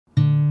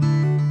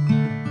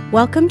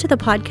Welcome to the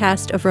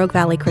podcast of Rogue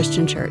Valley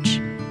Christian Church.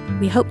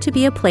 We hope to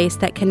be a place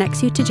that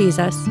connects you to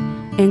Jesus,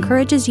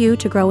 encourages you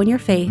to grow in your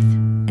faith,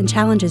 and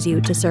challenges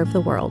you to serve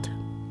the world.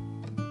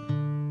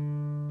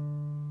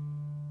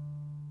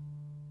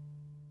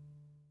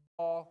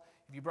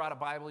 If you brought a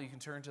Bible, you can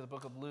turn to the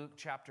book of Luke,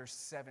 chapter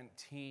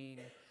 17.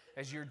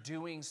 As you're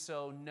doing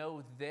so,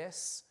 know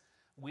this: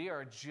 we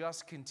are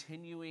just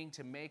continuing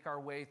to make our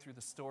way through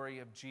the story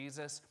of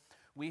Jesus.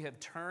 We have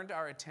turned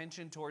our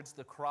attention towards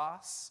the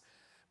cross.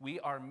 We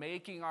are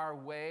making our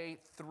way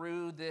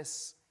through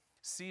this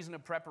season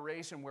of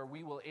preparation where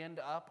we will end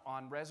up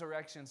on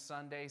Resurrection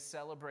Sunday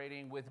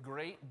celebrating with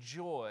great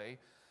joy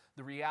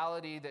the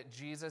reality that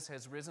Jesus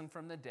has risen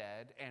from the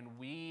dead, and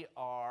we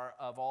are,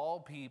 of all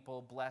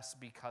people, blessed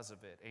because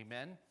of it.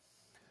 Amen?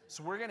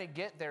 So we're going to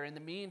get there. In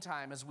the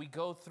meantime, as we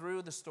go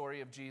through the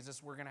story of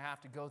Jesus, we're going to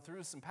have to go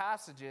through some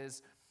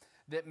passages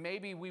that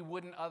maybe we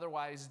wouldn't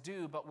otherwise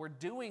do, but we're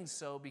doing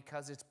so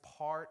because it's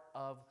part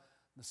of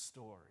the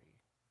story.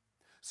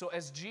 So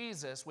as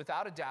Jesus,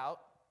 without a doubt,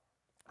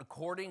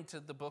 according to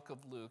the book of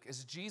Luke,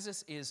 as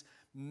Jesus is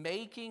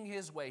making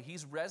his way,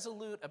 he's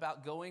resolute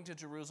about going to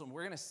Jerusalem.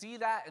 We're going to see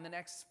that in the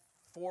next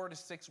 4 to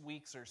 6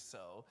 weeks or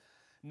so.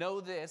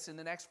 Know this: in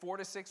the next 4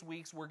 to 6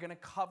 weeks, we're going to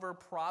cover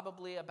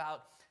probably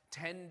about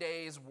 10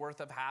 days worth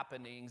of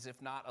happenings,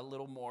 if not a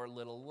little more, a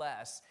little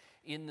less,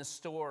 in the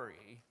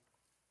story.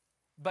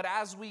 But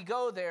as we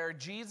go there,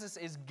 Jesus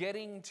is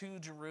getting to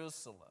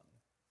Jerusalem.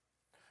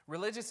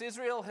 Religious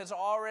Israel has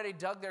already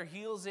dug their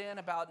heels in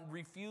about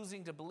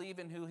refusing to believe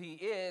in who he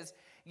is,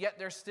 yet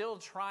they're still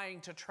trying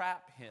to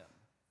trap him.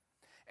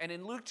 And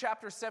in Luke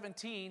chapter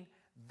 17,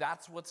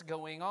 that's what's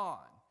going on.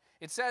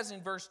 It says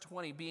in verse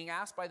 20, being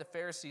asked by the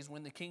Pharisees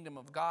when the kingdom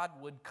of God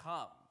would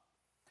come.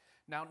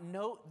 Now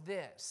note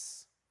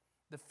this: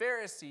 the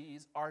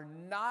Pharisees are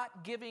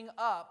not giving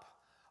up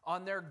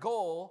on their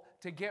goal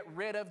to get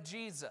rid of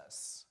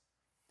Jesus.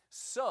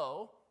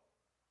 So,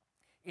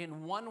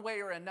 in one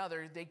way or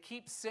another, they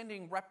keep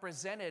sending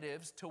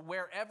representatives to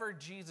wherever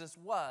Jesus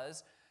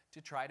was to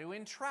try to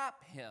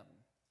entrap him.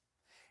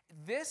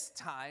 This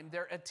time,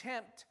 their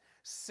attempt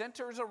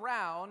centers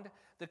around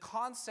the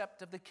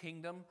concept of the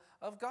kingdom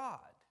of God.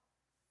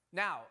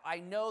 Now, I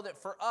know that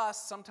for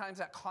us, sometimes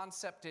that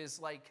concept is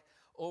like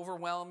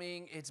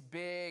overwhelming, it's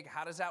big,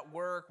 how does that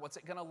work, what's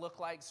it going to look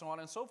like, so on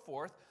and so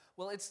forth.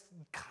 Well, it's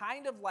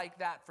kind of like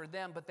that for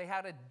them, but they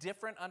had a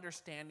different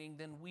understanding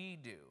than we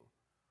do.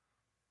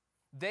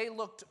 They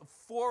looked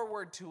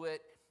forward to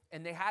it,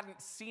 and they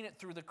hadn't seen it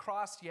through the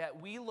cross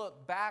yet. We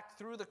look back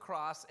through the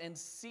cross and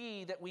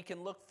see that we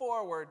can look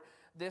forward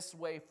this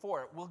way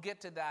for it. We'll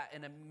get to that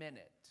in a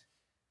minute.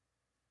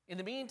 In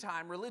the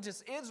meantime,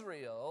 religious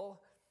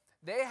Israel,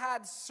 they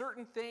had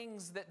certain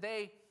things that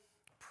they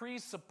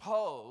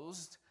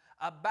presupposed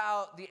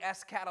about the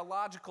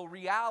eschatological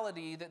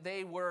reality that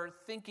they were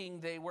thinking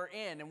they were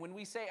in. And when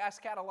we say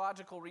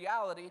eschatological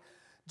reality,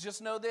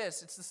 just know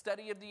this: it's the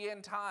study of the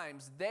end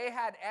times. They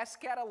had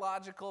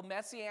eschatological,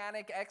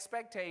 messianic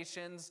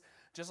expectations,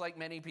 just like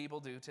many people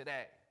do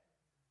today.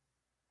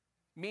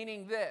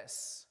 Meaning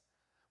this: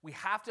 we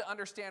have to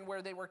understand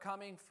where they were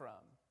coming from.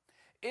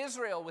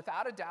 Israel,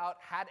 without a doubt,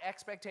 had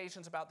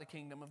expectations about the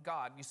kingdom of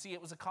God. You see,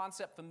 it was a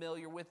concept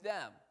familiar with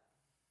them.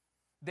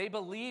 They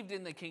believed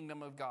in the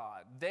kingdom of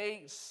God.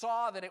 They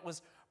saw that it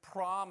was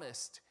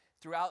promised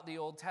throughout the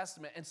Old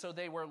Testament, and so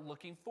they were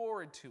looking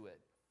forward to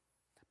it.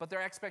 But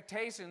their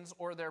expectations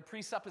or their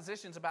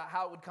presuppositions about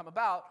how it would come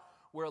about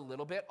were a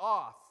little bit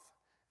off.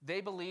 They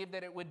believed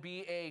that it would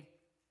be a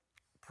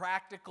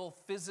practical,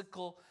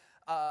 physical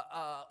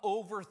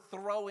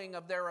overthrowing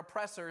of their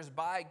oppressors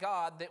by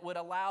God that would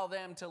allow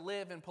them to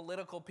live in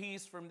political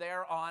peace from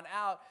there on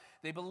out.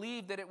 They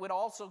believed that it would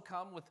also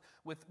come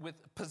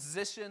with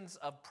positions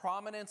of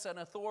prominence and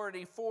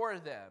authority for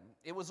them.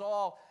 It was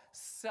all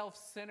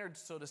self-centered,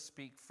 so to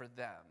speak, for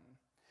them.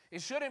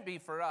 It shouldn't be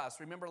for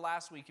us. Remember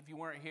last week, if you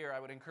weren't here, I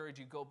would encourage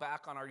you, go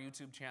back on our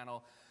YouTube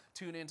channel,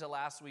 tune into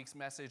last week's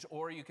message,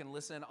 or you can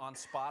listen on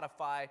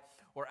Spotify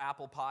or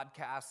Apple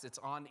Podcasts. It's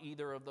on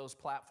either of those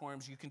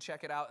platforms. You can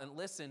check it out and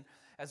listen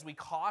as we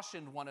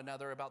cautioned one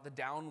another about the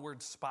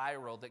downward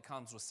spiral that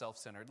comes with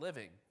self-centered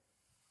living.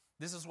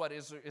 This is what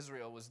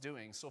Israel was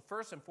doing. So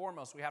first and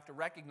foremost, we have to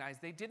recognize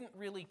they didn't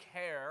really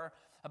care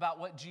about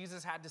what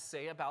Jesus had to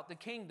say about the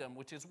kingdom,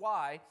 which is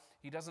why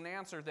he doesn't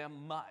answer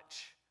them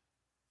much.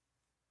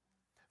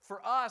 For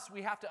us,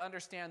 we have to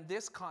understand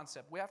this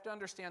concept. We have to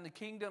understand the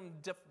kingdom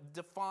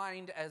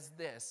defined as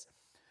this: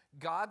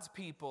 God's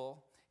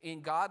people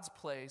in God's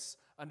place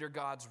under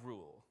God's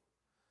rule.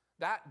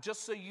 That,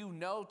 just so you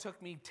know,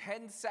 took me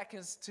 10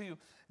 seconds to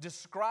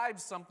describe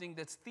something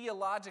that's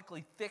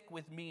theologically thick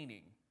with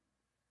meaning.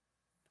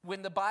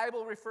 When the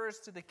Bible refers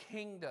to the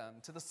kingdom,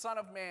 to the Son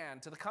of Man,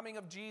 to the coming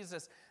of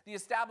Jesus, the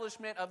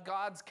establishment of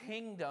God's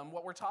kingdom,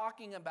 what we're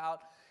talking about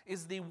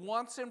is the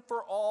once and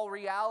for all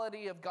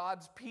reality of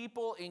God's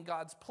people in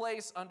God's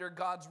place under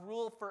God's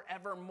rule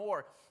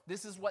forevermore.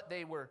 This is what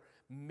they were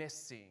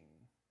missing.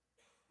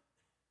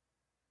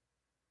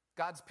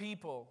 God's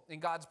people in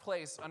God's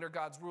place under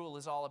God's rule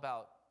is all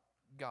about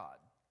God.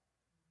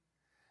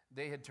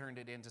 They had turned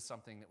it into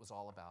something that was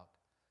all about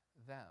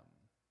them.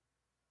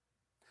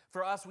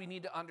 For us, we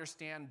need to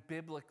understand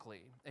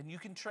biblically, and you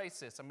can trace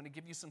this. I'm going to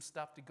give you some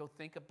stuff to go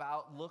think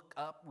about, look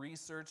up,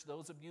 research.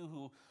 Those of you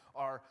who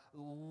are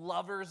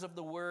lovers of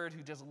the word,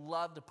 who just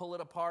love to pull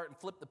it apart and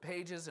flip the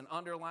pages and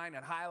underline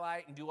and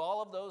highlight and do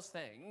all of those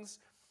things.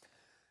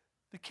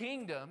 The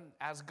kingdom,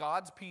 as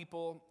God's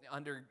people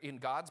in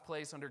God's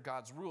place, under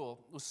God's rule,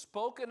 was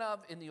spoken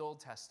of in the Old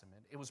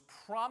Testament. It was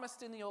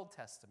promised in the Old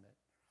Testament.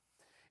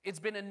 It's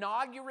been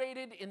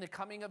inaugurated in the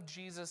coming of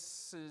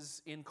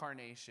Jesus'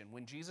 incarnation.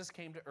 When Jesus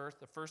came to earth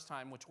the first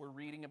time, which we're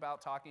reading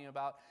about, talking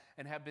about,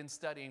 and have been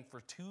studying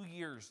for 2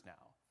 years now.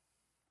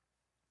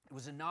 It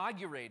was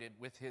inaugurated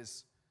with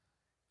his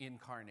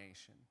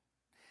incarnation.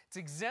 It's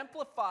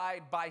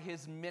exemplified by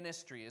his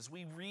ministry. As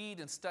we read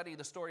and study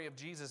the story of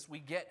Jesus, we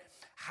get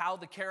how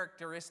the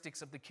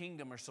characteristics of the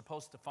kingdom are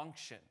supposed to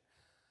function.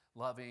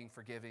 Loving,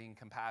 forgiving,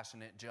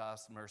 compassionate,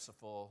 just,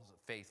 merciful,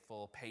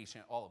 faithful,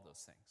 patient, all of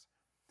those things.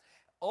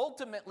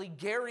 Ultimately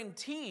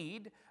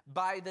guaranteed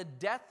by the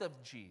death of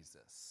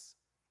Jesus.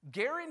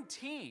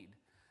 Guaranteed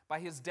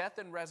by his death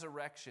and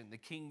resurrection, the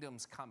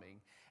kingdom's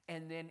coming.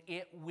 And then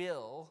it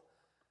will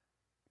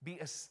be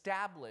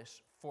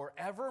established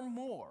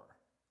forevermore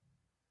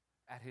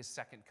at his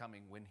second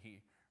coming when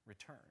he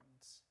returns.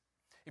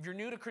 If you're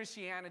new to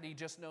Christianity,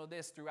 just know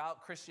this.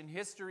 Throughout Christian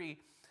history,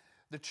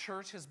 the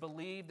church has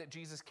believed that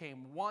Jesus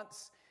came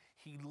once,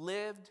 he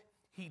lived,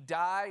 he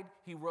died,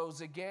 he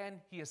rose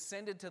again, he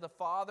ascended to the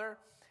Father,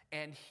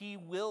 and he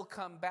will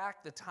come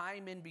back. The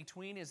time in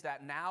between is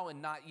that now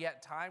and not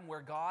yet time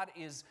where God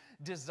is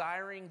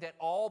desiring that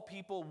all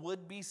people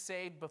would be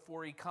saved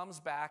before he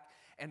comes back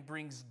and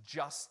brings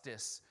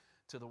justice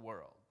to the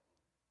world.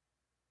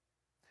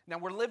 Now,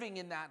 we're living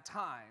in that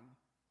time.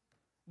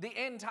 The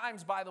end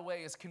times, by the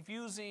way, is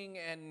confusing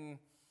and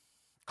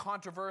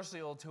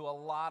controversial to a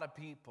lot of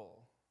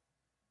people.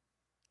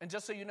 And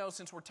just so you know,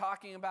 since we're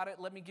talking about it,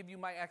 let me give you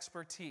my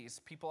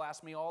expertise. People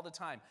ask me all the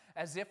time,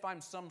 as if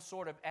I'm some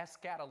sort of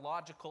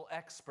eschatological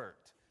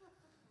expert.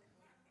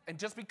 And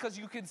just because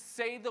you can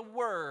say the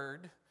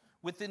word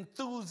with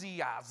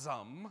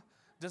enthusiasm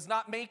does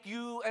not make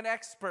you an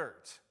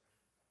expert.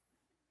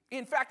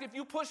 In fact, if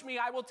you push me,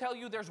 I will tell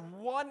you there's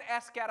one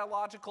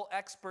eschatological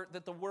expert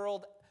that the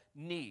world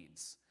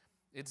needs.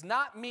 It's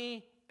not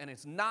me, and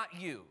it's not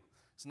you.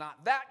 It's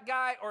not that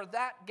guy or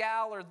that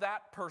gal or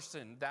that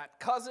person, that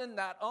cousin,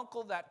 that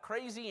uncle, that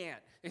crazy aunt.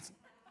 It's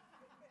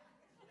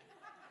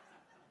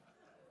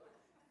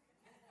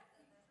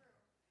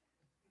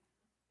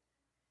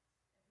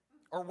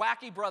or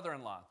wacky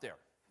brother-in-law. There.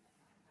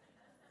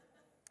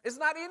 It's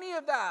not any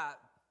of that.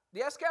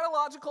 The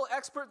eschatological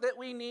expert that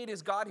we need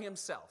is God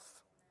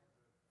himself.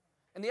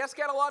 And the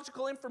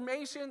eschatological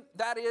information,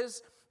 that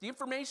is the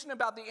information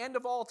about the end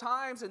of all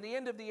times and the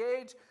end of the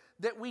age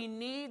that we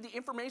need, the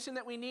information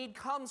that we need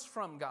comes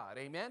from God.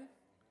 Amen?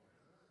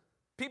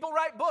 People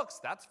write books,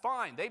 that's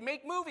fine. They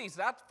make movies,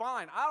 that's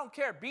fine. I don't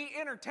care. Be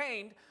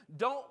entertained.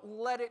 Don't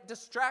let it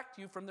distract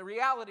you from the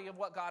reality of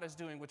what God is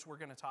doing, which we're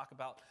going to talk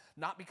about.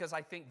 Not because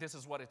I think this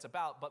is what it's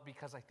about, but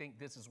because I think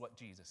this is what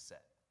Jesus said.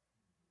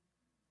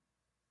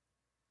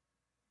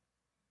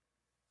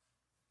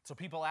 So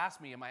people ask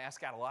me, am I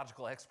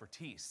eschatological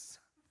expertise?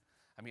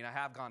 I mean, I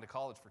have gone to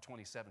college for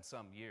 27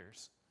 some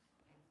years.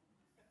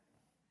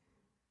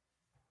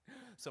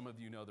 Some of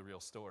you know the real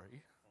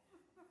story.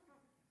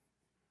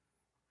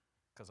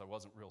 Because I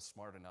wasn't real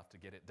smart enough to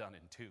get it done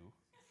in 2.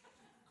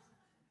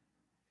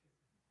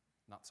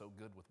 Not so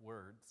good with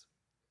words.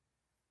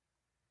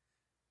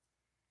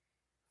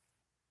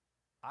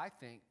 I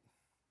think,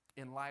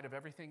 in light of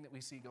everything that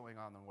we see going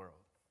on in the world,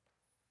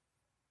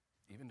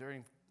 even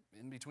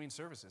in between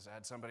services, I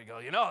had somebody go,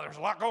 there's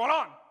a lot going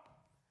on.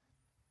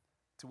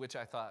 To which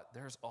I thought,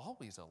 there's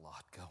always a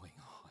lot going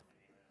on.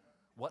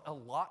 What a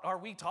lot are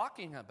we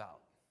talking about?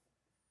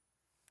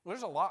 Well,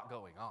 there's a lot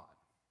going on.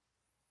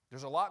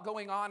 There's a lot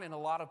going on in a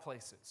lot of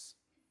places.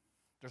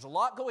 There's a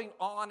lot going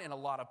on in a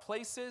lot of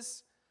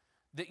places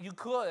that you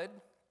could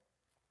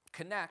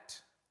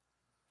connect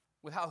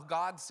with how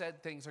God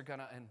said things are going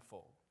to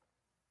unfold.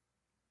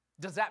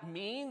 Does that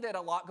mean that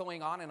a lot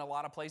going on in a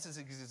lot of places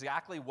is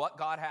exactly what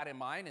God had in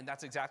mind and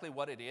that's exactly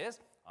what it is?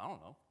 I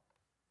don't know.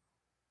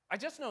 I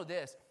just know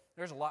this.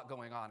 There's a lot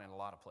going on in a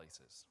lot of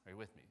places. Are you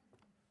with me?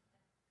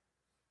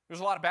 There's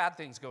a lot of bad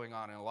things going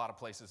on in a lot of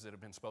places that have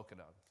been spoken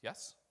of.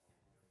 Yes?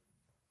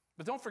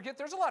 But don't forget,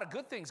 there's a lot of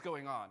good things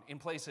going on in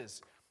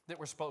places that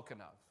were spoken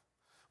of.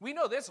 We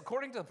know this,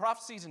 according to the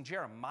prophecies in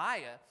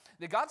Jeremiah,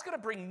 that God's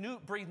going to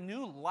breathe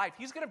new life.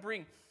 He's going to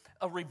bring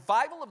a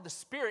revival of the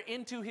Spirit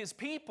into his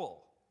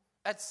people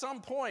at some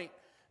point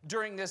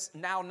during this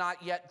now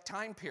not yet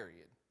time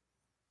period.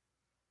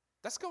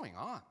 That's going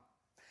on.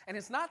 And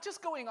it's not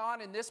just going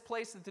on in this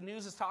place that the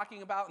news is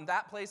talking about and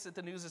that place that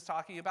the news is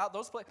talking about.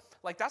 Those places,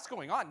 that's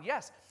going on,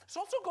 yes. It's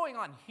also going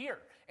on here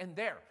and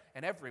there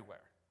and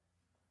everywhere.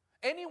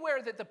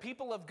 Anywhere that the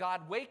people of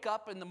God wake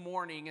up in the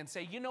morning and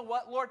say, you know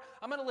what, Lord,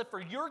 I'm going to live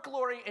for your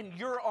glory and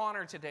your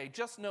honor today.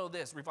 Just know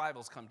this,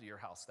 revivals come to your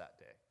house that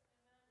day.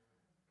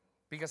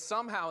 Because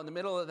somehow in the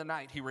middle of the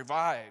night, he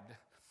revived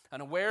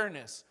an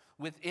awareness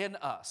within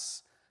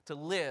us to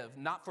live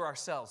not for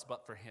ourselves,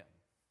 but for him.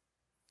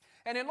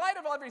 And in light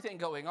of everything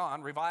going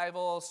on,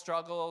 revival,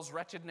 struggles,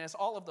 wretchedness,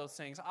 all of those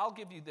things, I'll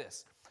give you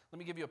this. Let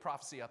me give you a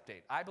prophecy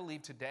update. I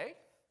believe today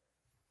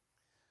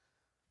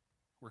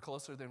we're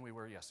closer than we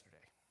were yesterday.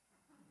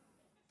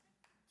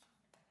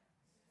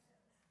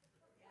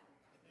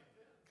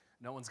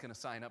 No one's going to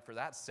sign up for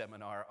that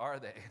seminar, are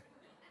they?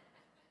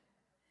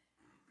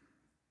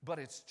 But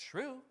it's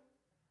true.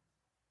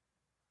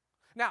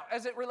 Now,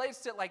 as it relates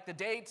to like the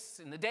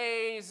dates and the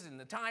days and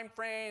the time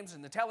frames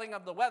and the telling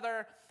of the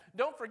weather,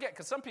 don't forget,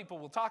 because some people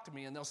will talk to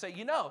me and they'll say,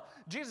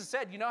 Jesus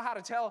said, you know how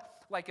to tell,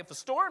 like if a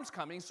storm's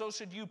coming, so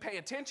should you pay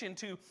attention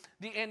to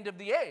the end of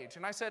the age.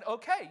 And I said,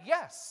 okay,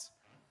 yes.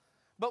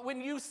 But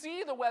when you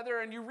see the weather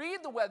and you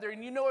read the weather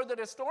and you know that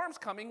a storm's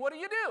coming, what do?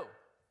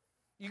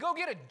 You go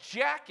get a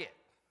jacket.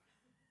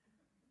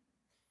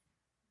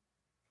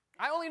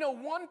 I only know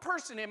one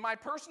person in my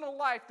personal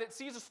life that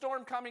sees a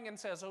storm coming and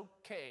says,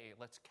 okay,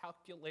 let's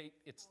calculate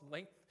its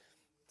length,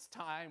 its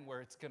time,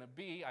 where it's going to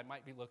be. I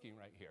might be looking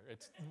right here.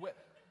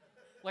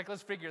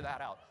 Let's figure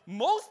that out.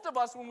 Most of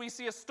us, when we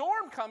see a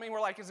storm coming,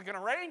 we're like, is it going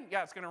to rain?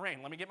 Yeah, it's going to rain.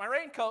 Let me get my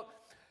raincoat.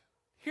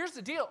 Here's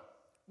the deal.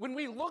 When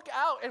we look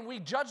out and we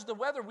judge the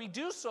weather, we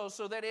do so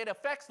that it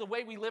affects the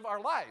way we live our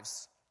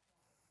lives.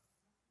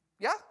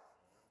 Yeah?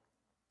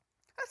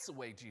 That's the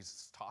way Jesus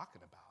is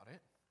talking about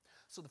it.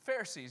 So the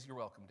Pharisees, you're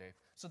welcome, Dave.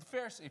 So the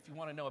Pharisees, if you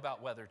want to know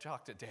about weather,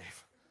 talk to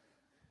Dave.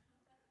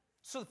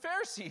 So the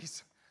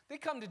Pharisees, they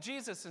come to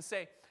Jesus and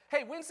say,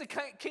 hey, when's the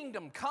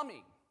kingdom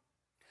coming?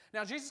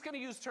 Now, Jesus is going to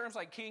use terms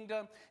like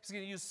kingdom. He's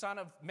going to use son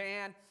of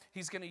man.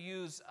 He's going to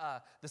use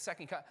the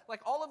second coming.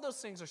 Like all of those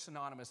things are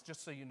synonymous,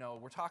 just so you know.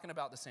 We're talking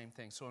about the same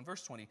thing. So in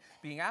verse 20,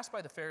 being asked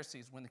by the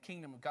Pharisees when the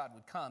kingdom of God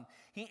would come,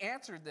 he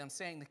answered them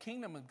saying, the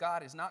kingdom of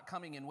God is not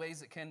coming in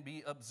ways that can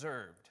be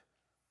observed.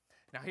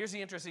 Now, here's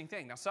the interesting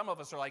thing. Now, some of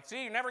us are like,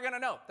 see, you're never going to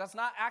know. That's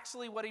not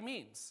actually what he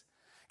means.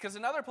 Because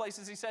in other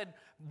places, he said,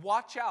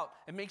 watch out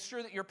and make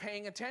sure that you're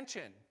paying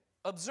attention.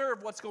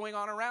 Observe what's going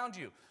on around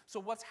you. So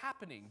what's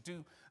happening?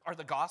 Are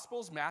the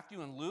Gospels,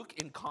 Matthew and Luke,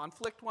 in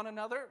conflict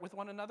with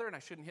one another? And I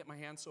shouldn't hit my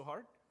hand so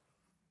hard?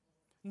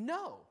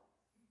 No.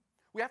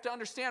 We have to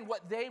understand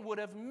what they would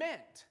have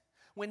meant.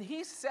 When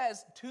he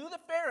says to the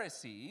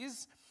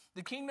Pharisees,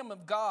 the kingdom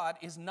of God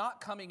is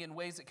not coming in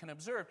ways it can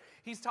observe,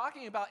 he's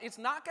talking about it's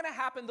not going to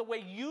happen the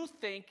way you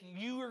think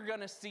you are going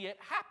to see it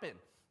happen.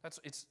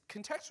 It's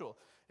contextual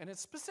and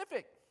it's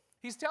specific.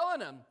 He's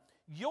telling them,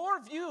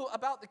 your view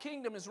about the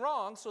kingdom is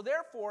wrong, so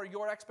therefore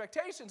your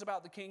expectations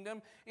about the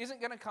kingdom isn't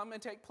going to come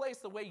and take place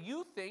the way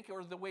you think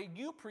or the way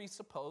you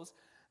presuppose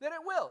that it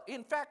will.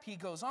 In fact, he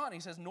goes on, he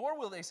says, nor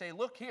will they say,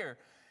 look here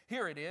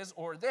it is,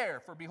 or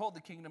there, for behold,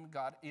 the kingdom of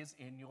God is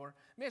in your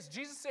midst.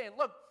 Jesus is saying,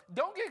 look,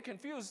 don't get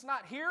confused. It's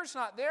not here, it's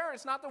not there,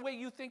 it's not the way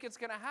you think it's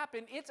going to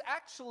happen. It's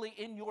actually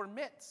in your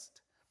midst,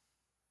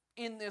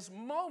 in this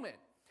moment.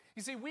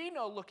 You see, we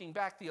know, looking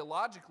back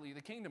theologically,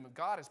 the kingdom of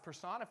God is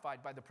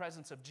personified by the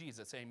presence of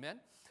Jesus. Amen?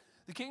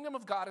 The kingdom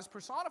of God is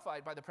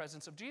personified by the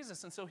presence of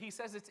Jesus, and so he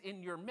says it's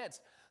in your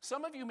midst.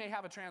 Some of you may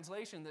have a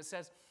translation that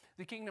says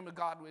the kingdom of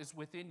God is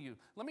within you.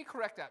 Let me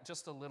correct that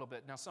just a little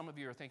bit. Now, some of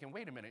you are thinking,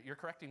 wait a minute, you're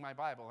correcting my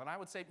Bible, and I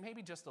would say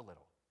maybe just a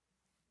little.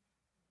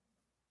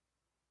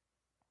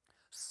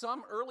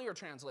 Some earlier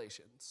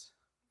translations,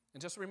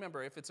 and just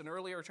remember, if it's an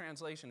earlier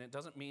translation, it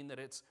doesn't mean that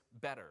it's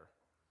better.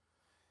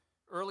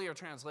 Earlier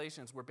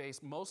translations were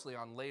based mostly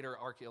on later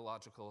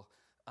archaeological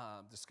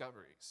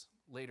discoveries,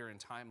 later in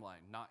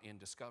timeline, not in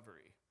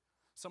discovery.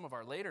 Some of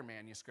our later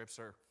manuscripts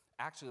are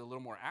actually a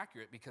little more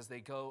accurate because they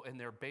go and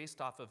they're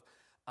based off of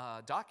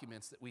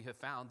documents that we have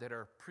found that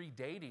are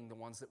predating the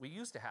ones that we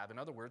used to have. In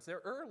other words,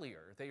 they're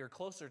earlier. They are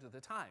closer to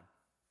the time.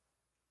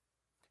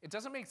 It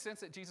doesn't make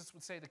sense that Jesus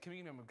would say the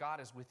kingdom of God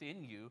is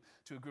within you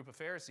to a group of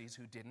Pharisees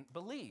who didn't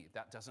believe.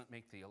 That doesn't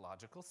make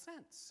theological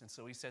sense. And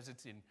so he says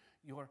it's in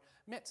your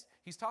midst.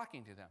 He's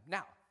talking to them.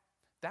 Now,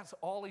 that's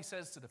all he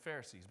says to the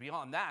Pharisees.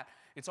 Beyond that,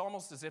 it's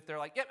almost as if they're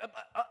like,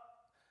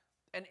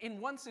 and in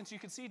one sense, you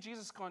can see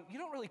Jesus going, you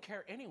don't really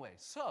care anyway.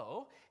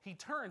 So he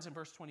turns in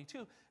verse 22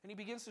 and he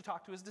begins to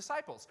talk to his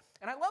disciples.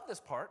 And I love this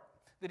part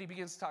that he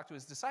begins to talk to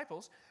his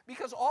disciples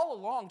because all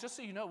along, just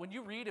so you know, when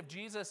you read of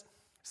Jesus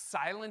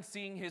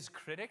silencing his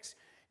critics,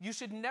 you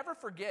should never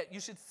forget, you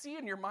should see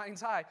in your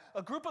mind's eye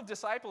a group of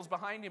disciples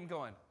behind him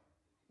going,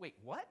 wait,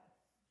 what?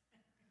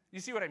 You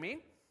see what I mean?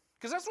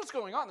 Because that's what's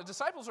going on. The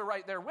disciples are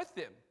right there with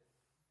him.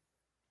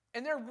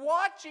 And they're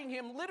watching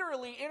him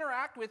literally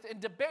interact with and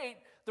debate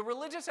the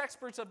religious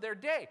experts of their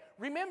day.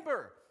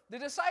 Remember, the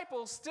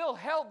disciples still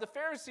held the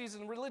Pharisees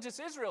and religious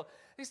Israel,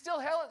 they still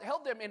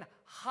held them in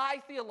high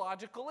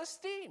theological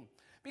esteem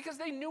because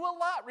they knew a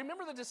lot.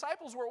 Remember, the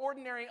disciples were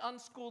ordinary,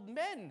 unschooled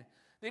men.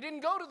 They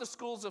didn't go to the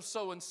schools of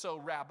so-and-so,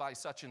 rabbi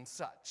such and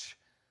such.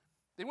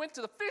 They went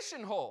to the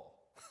fishing hole,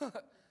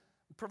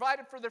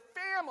 provided for their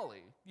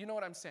family. You know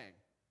what I'm saying?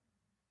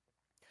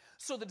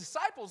 So the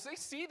disciples, they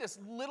see this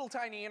little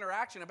tiny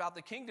interaction about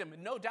the kingdom,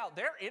 and no doubt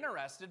they're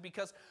interested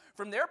because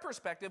from their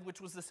perspective, which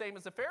was the same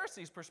as the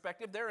Pharisees'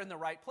 perspective, they're in the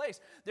right place.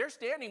 They're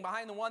standing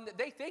behind the one that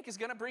they think is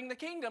going to bring the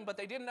kingdom, but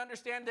they didn't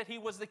understand that he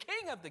was the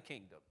king of the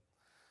kingdom.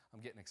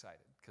 I'm getting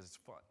excited because it's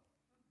fun.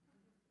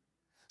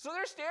 So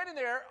they're standing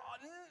there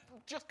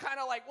just kind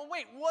of like, well,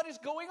 wait, what is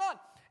going on?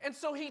 And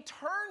so he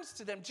turns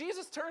to them.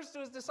 Jesus turns to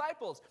his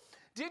disciples.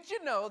 Did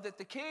you know that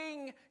the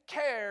king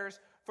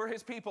cares for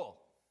his people?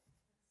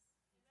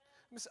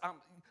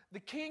 The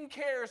king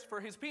cares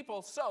for his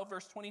people. So,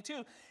 verse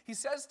 22, he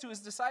says to his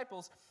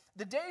disciples,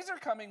 the days are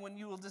coming when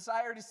you will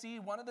desire to see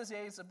one of the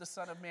days of the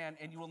Son of Man,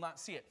 and you will not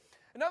see it.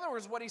 In other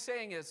words, what he's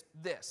saying is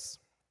this.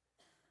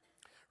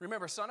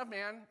 Remember, Son of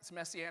Man, it's a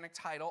messianic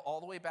title all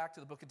the way back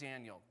to the book of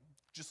Daniel.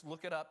 Just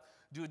look it up,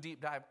 do a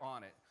deep dive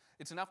on it.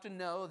 It's enough to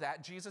know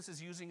that Jesus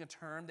is using a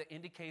term that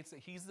indicates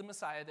that he's the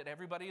Messiah that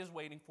everybody is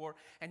waiting for,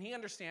 and he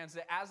understands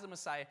that as the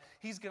Messiah,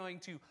 he's going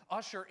to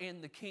usher in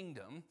the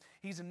kingdom.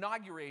 He's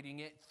inaugurating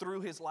it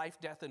through his life,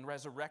 death, and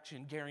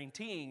resurrection,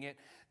 guaranteeing it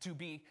to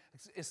be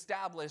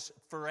established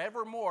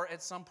forevermore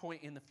at some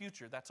point in the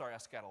future. That's our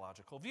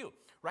eschatological view,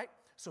 right?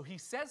 So he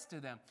says to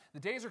them, the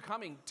days are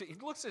coming. He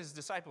looks at his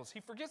disciples.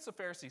 He forgets the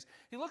Pharisees.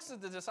 He looks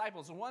at the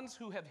disciples, the ones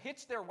who have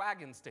hitched their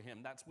wagons to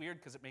him. That's weird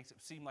because it makes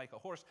it seem like a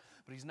horse,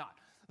 but he's not.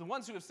 The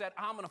ones who have said,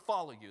 I'm going to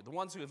follow you. The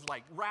ones who have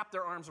wrapped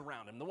their arms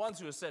around him. The ones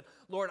who have said,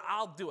 Lord,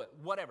 I'll do it,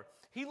 whatever.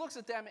 He looks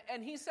at them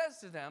and he says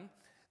to them,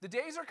 the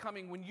days are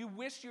coming when you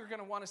wish you're going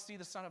to want to see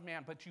the Son of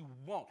Man, but you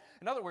won't.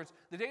 In other words,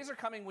 the days are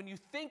coming when you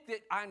think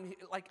that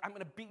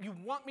you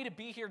want me to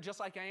be here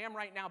just like I am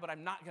right now, but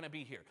I'm not going to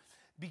be here.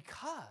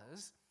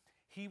 Because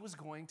he was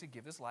going to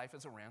give his life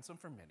as a ransom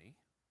for many,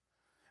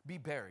 be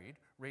buried,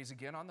 rise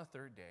again on the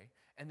third day,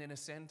 and then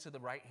ascend to the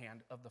right hand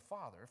of the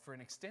Father for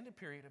an extended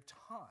period of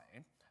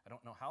time. I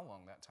don't know how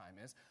long that time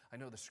is. I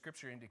know the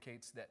scripture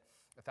indicates that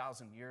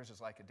 1,000 years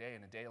is like a day,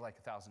 and a day like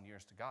 1,000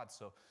 years to God.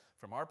 So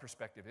from our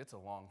perspective, it's a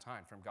long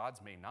time. From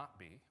God's may not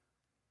be.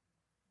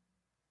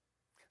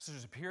 So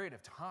there's a period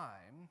of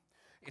time.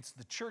 It's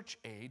the church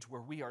age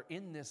where we are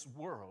in this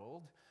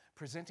world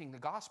presenting the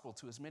gospel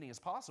to as many as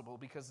possible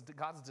because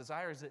God's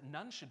desire is that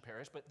none should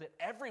perish, but that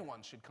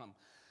everyone should come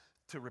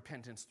to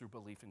repentance through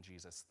belief in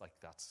Jesus. Like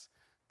that's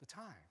the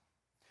time.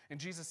 And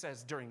Jesus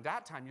says, during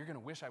that time, you're going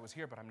to wish I was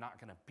here, but I'm not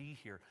going to be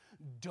here.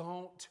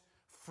 Don't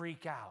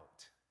freak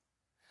out.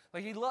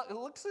 Like he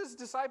looks at his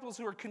disciples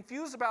who are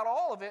confused about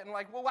all of it and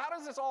like, well, how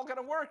does this all going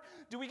to work?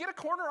 Do we get a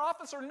corner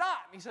office or not?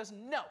 And he says,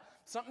 no,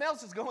 something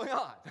else is going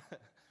on.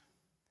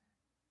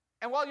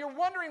 And while you're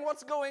wondering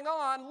what's going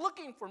on,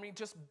 looking for me,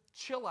 just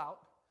chill out.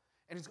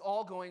 And it's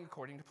all going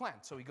according to plan.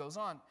 So he goes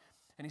on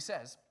and he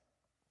says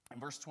in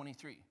verse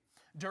 23,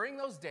 during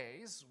those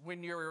days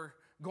when you're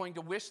going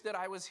to wish that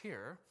I was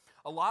here,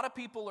 a lot of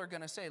people are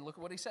going to say, look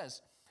at what he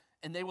says.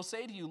 And they will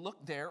say to you,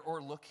 look there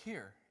or look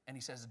here. And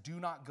he says, do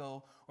not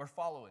go or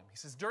follow him. He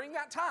says, during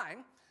that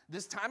time,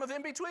 this time of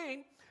in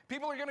between,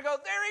 people are going to go,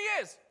 there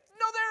he is.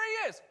 No, there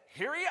he is.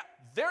 Here he is.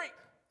 There he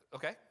is.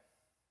 Okay.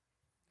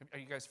 Are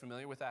you guys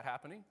familiar with that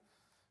happening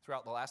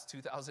throughout the last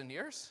 2,000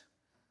 years?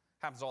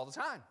 Happens all the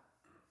time.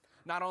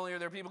 Not only are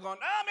there people going,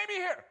 maybe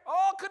here.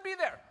 Oh, could be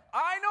there.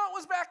 I know it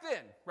was back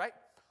then, right?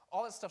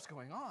 All that stuff's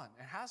going on.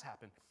 It has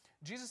happened.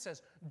 Jesus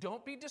says,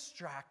 don't be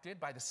distracted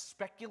by the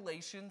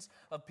speculations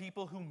of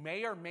people who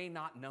may or may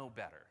not know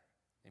better.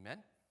 Amen?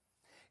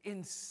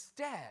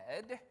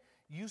 Instead,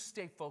 you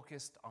stay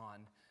focused on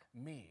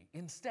me.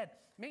 Instead,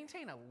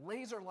 maintain a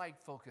laser-like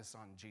focus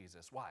on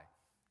Jesus. Why?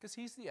 Because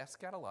he's the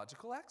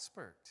eschatological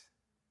expert.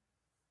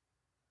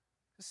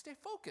 Just stay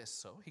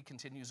focused. So he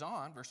continues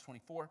on, verse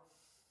 24.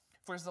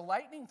 For as the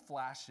lightning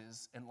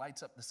flashes and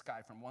lights up the sky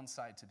from one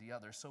side to the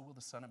other, so will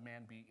the Son of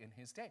Man be in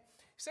his day.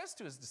 He says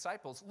to his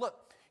disciples,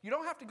 look, you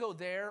don't have to go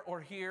there or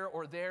here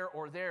or there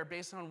or there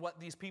based on what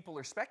these people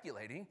are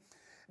speculating,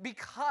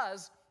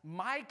 because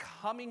my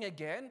coming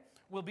again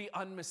will be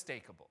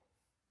unmistakable.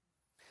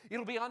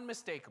 It'll be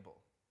unmistakable.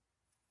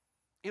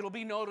 It'll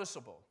be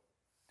noticeable.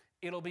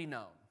 It'll be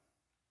known.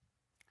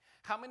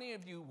 How many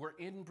of you were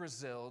in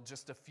Brazil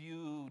just a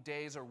few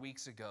days or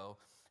weeks ago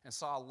and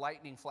saw a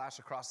lightning flash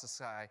across the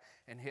sky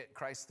and hit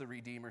Christ the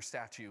Redeemer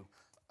statue?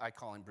 I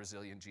call him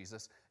Brazilian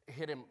Jesus.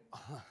 Hit him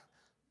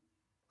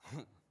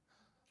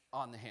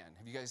on the hand.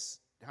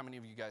 How many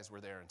of you guys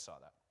were there and saw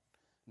that?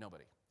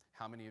 Nobody.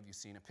 How many of you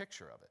seen a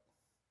picture of it?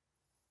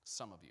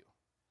 Some of you.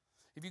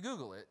 If you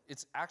Google it,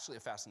 it's actually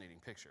a fascinating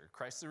picture.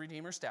 Christ the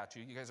Redeemer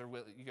statue. You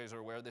guys are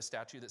aware of this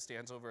statue that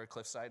stands over a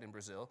cliffside in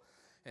Brazil?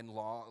 And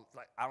long,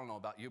 I don't know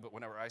about you, but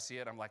whenever I see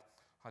it, I'm like,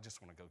 I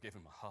just want to go give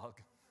him a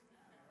hug.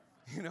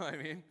 You know what I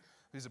mean?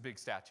 He's a big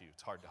statue.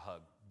 It's hard to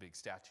hug big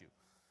statue.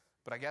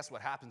 But I guess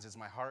what happens is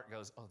my heart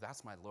goes, oh,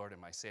 that's my Lord and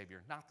my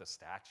Savior, not the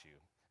statue,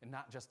 and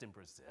not just in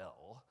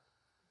Brazil,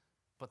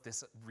 but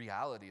this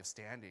reality of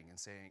standing and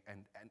saying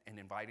and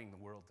inviting the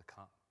world to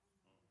come.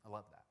 I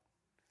love that.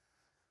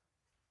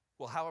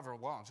 Well, however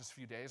long, just a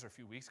few days or a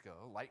few weeks ago,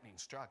 lightning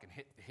struck and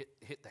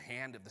hit the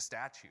hand of the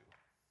statue.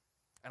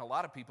 And a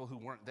lot of people who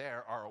weren't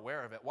there are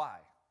aware of it. Why?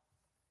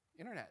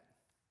 Internet.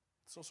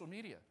 Social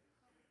media.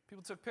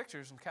 People took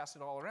pictures and cast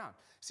it all around.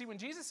 See, when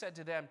Jesus said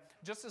to them,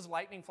 just as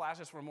lightning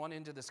flashes from one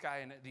end of the sky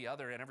and the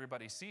other and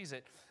everybody sees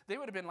it, they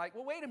would have been like,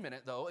 well, wait a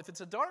minute, though. If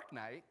it's a dark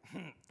night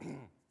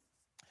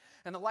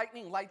and the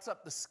lightning lights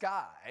up the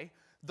sky,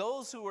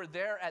 those who were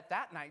there at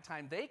that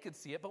nighttime, they could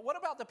see it. But what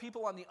about the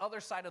people on the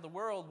other side of the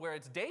world where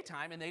it's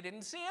daytime and they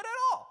didn't see it at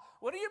all?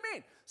 What do you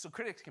mean? So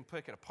critics can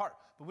pick it apart,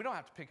 but we don't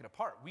have to pick it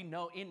apart. We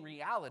know in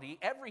reality,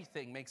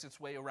 everything makes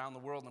its way around the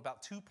world in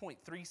about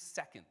 2.3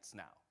 seconds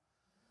now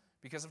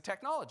because of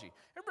technology.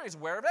 Everybody's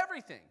aware of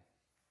everything.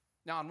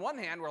 Now, on one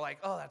hand, we're like,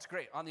 oh, that's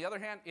great. On the other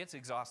hand, it's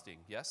exhausting,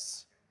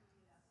 yes?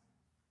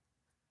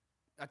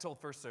 I told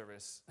first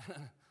service,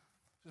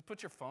 just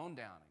put your phone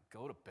down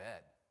and go to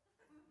bed.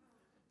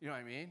 You know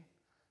what I mean?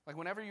 Like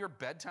whenever your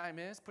bedtime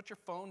is, put your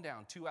phone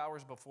down 2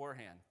 hours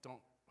beforehand.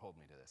 Don't hold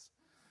me to this.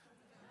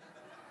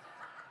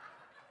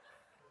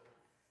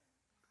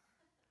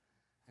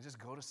 And just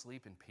go to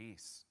sleep in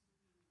peace.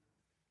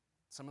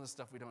 Some of the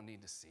stuff we don't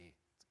need to see,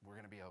 we're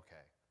going to be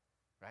okay,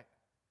 right?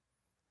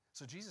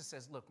 So Jesus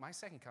says, look, my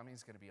second coming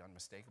is going to be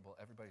unmistakable.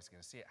 Everybody's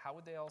going to see it. How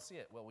would they all see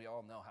it? Well, we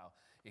all know how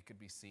it could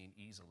be seen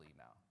easily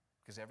now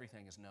because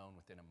everything is known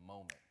within a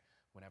moment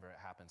whenever it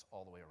happens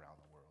all the way around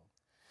the world.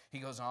 He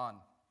goes on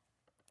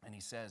and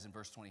he says in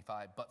verse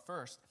 25, but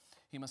first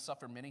he must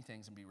suffer many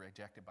things and be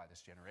rejected by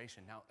this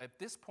generation. Now, at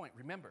this point,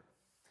 remember,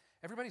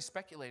 everybody's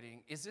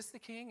speculating, is this the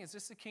king? Is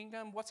this the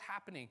kingdom? What's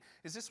happening?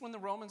 Is this when the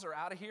Romans are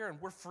out of here and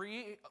we're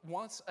free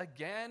once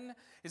again?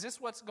 Is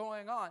this what's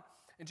going on?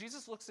 And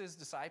Jesus looks at his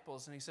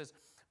disciples and he says,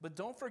 but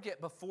don't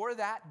forget, before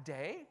that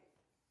day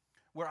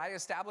where I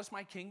establish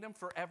my kingdom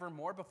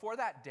forevermore, before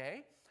that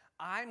day,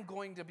 I'm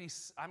going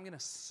to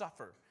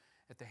suffer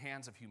at the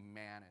hands of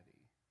humanity.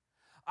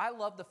 I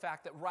love the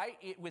fact that right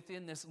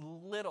within this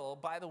little,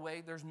 by the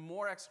way, there's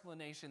more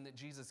explanation that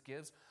Jesus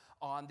gives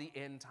on the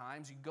end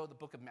times. You can go to the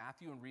book of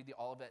Matthew and read the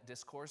Olivet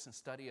Discourse and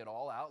study it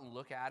all out and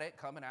look at it,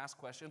 come and ask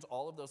questions,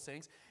 all of those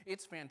things.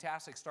 It's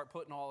fantastic. Start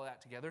putting all of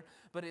that together.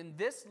 But in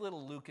this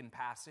little Lucan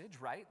passage,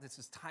 right, this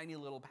is tiny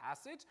little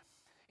passage,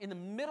 in the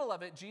middle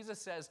of it,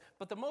 Jesus says,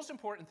 but the most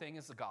important thing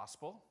is the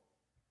gospel.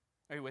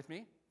 Are you with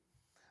me?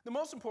 The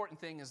most important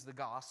thing is the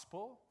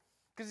gospel.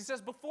 Because he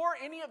says, before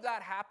any of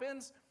that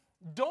happens,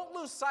 don't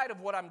lose sight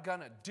of what I'm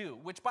going to do,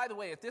 which, by the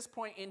way, at this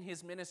point in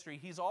his ministry,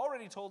 he's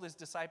already told his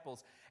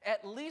disciples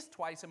at least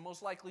twice and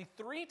most likely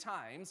 3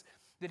 times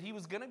that he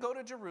was going to go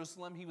to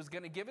Jerusalem, he was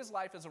going to give his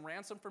life as a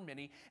ransom for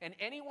many, and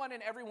anyone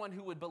and everyone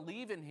who would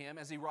believe in him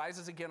as he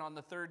rises again on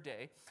the 3rd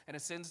day and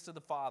ascends to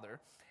the Father,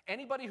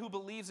 anybody who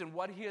believes in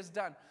what he has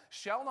done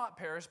shall not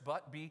perish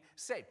but be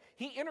saved.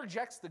 He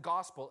interjects the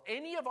gospel.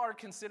 Any of our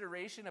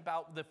consideration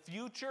about the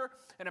future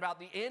and about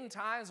the end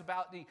times,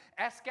 about the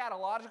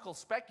eschatological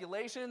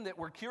speculation that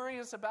we're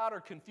curious about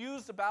or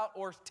confused about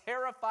or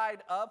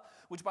terrified of,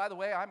 which, by the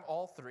way, I'm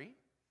all 3.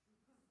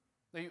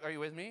 Are you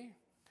with me?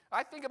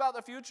 I think about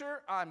the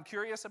future. I'm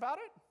curious about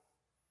it.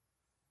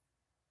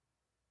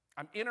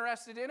 I'm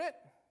interested in it.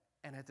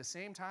 And at the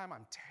same time,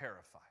 I'm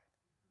terrified.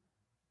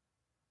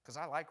 Because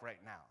I like right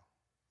now.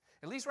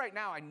 At least right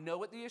now, I know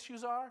what the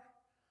issues are.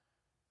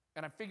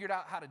 And I've figured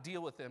out how to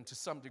deal with them to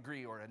some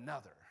degree or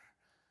another.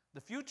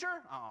 The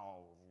future?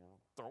 Oh,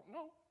 don't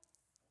know.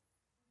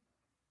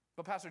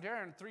 But Pastor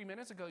Darren, 3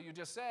 minutes ago, you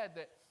just said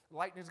that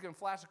lightning is going to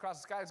flash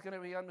across the sky. It's going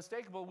to be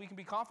unmistakable. We can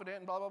be confident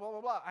and blah, blah, blah,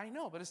 blah, blah. I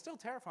know, but it's still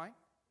terrifying.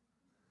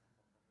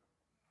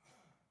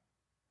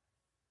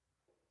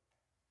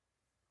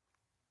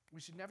 We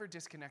should never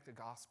disconnect the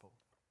gospel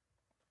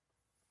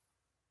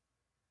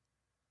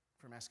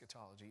from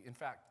eschatology. In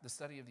fact, the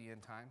study of the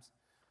end times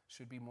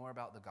should be more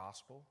about the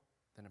gospel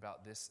than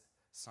about this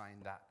sign,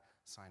 that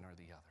sign, or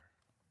the other.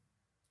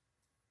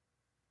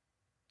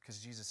 Because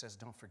Jesus says,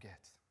 don't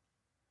forget,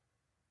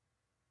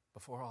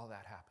 before all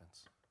that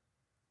happens,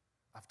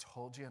 I've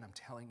told you and I'm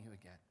telling you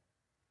again,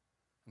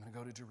 I'm going to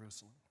go to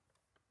Jerusalem.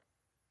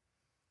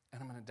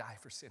 And I'm going to die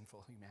for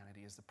sinful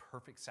humanity as the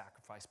perfect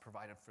sacrifice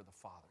provided for the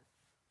Father,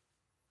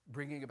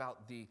 bringing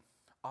about the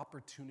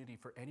opportunity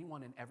for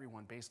anyone and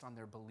everyone based on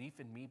their belief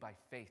in me by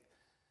faith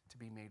to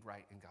be made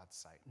right in God's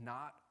sight.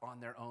 Not on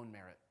their own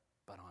merit,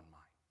 but on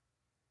mine.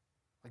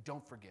 Like,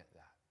 don't forget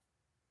that.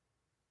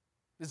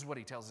 This is what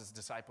he tells his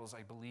disciples.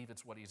 I believe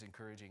it's what he's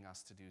encouraging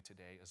us to do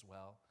today as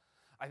well.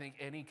 I think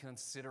any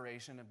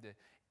consideration of the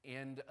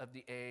end of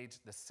the age,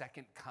 the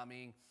second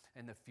coming,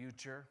 and the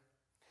future,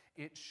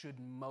 it should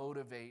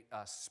motivate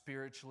us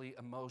spiritually,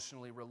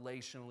 emotionally,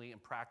 relationally,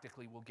 and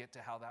practically. We'll get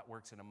to how that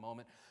works in a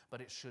moment, but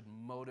it should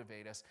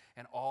motivate us.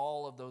 And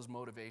all of those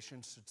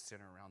motivations should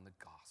center around the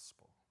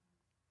gospel.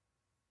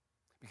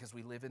 Because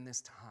we live in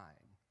this time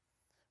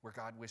where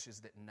God wishes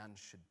that none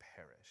should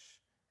perish,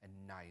 and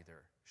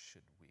neither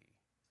should we.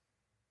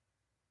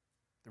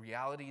 The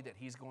reality that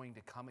he's going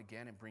to come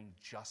again and bring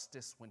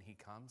justice when he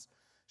comes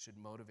should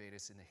motivate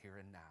us in the here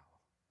and now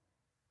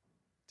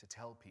to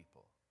tell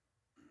people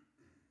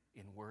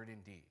in word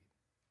and deed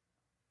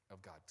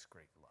of God's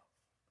great love.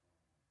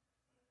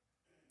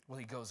 Well,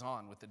 he goes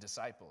on with the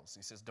disciples.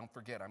 He says, don't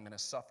forget, I'm going to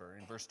suffer.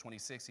 In verse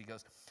 26, he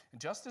goes, and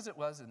just as it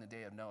was in the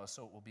day of Noah,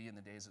 so it will be in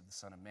the days of the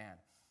Son of Man.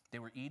 They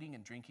were eating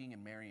and drinking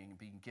and marrying and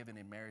being given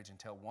in marriage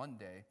until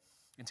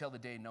the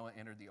day Noah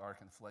entered the ark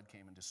and the flood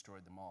came and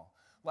destroyed them all.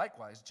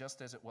 Likewise,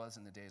 just as it was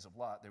in the days of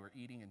Lot, they were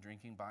eating and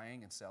drinking,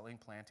 buying and selling,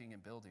 planting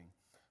and building.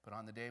 But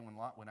on the day when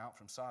Lot went out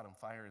from Sodom,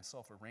 fire and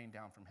sulfur rained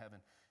down from heaven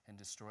and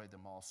destroyed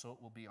them all. So it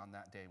will be on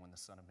that day when the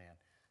Son of Man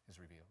is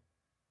revealed.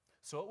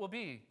 So it will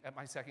be at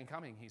my second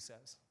coming, he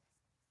says.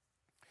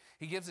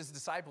 He gives his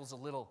disciples a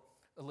little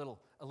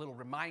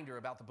reminder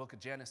about the book of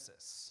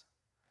Genesis,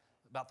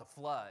 about the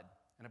flood,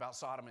 and about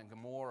Sodom and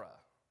Gomorrah.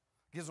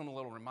 Gives them a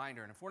little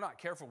reminder. And if we're not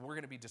careful, we're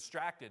going to be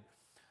distracted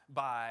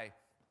by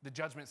the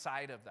judgment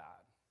side of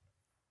that.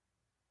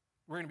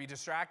 We're going to be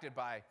distracted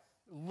by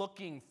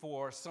looking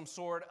for some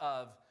sort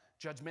of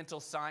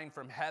judgmental sign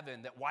from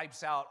heaven that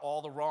wipes out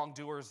all the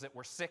wrongdoers that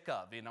we're sick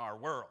of in our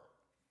world.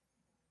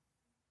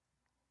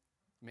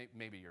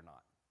 Maybe you're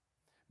not.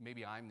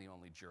 Maybe I'm the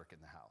only jerk in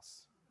the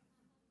house.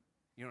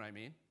 You know what I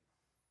mean?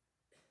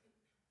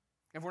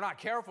 If we're not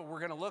careful, we're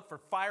going to look for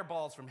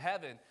fireballs from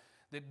heaven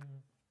that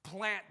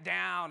plant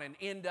down and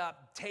end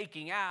up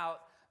taking out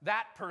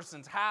that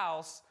person's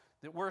house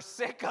that we're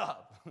sick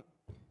of.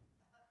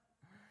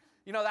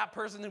 You know that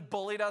person who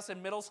bullied us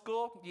in middle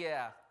school?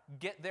 Yeah,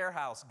 get their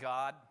house,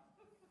 God.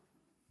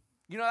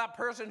 You know that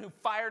person who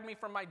fired me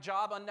from my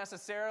job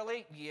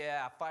unnecessarily?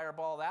 Yeah,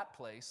 fireball that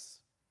place.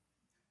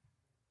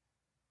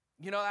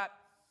 You know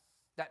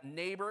that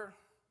neighbor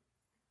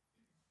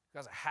who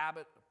has a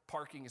habit of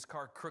parking his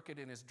car crooked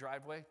in his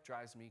driveway?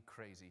 Drives me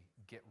crazy.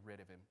 Get rid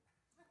of him.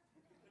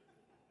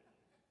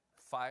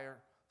 Fire,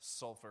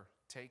 sulfur,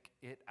 take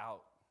it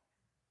out.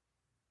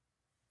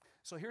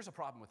 So here's a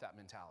problem with that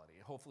mentality.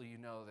 Hopefully you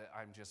know that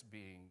I'm just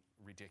being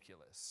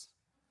ridiculous.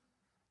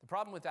 The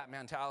problem with that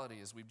mentality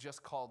is we've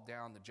just called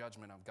down the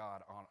judgment of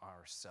God on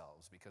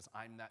ourselves because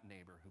I'm that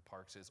neighbor who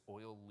parks his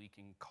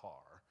oil-leaking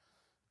car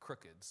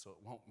crooked so it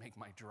won't make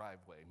my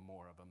driveway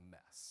more of a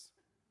mess.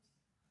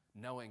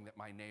 Knowing that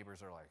my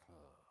neighbors are like,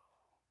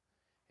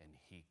 oh, and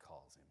he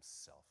calls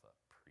himself a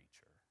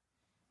preacher.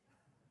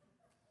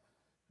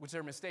 Which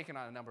they're mistaken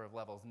on a number of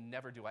levels.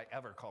 Never do I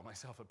ever call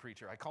myself a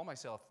preacher. I call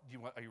myself,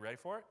 are you ready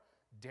for it?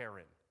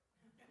 Darren.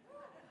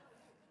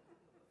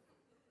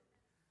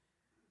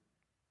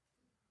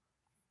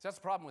 So that's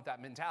the problem with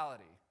that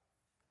mentality.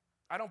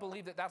 I don't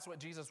believe that that's what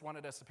Jesus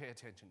wanted us to pay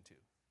attention to.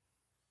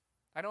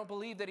 I don't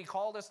believe that he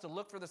called us to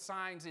look for the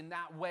signs in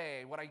that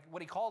way.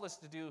 What he called us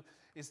to do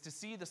is to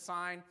see the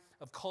sign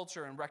of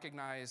culture and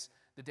recognize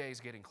the days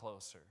getting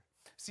closer.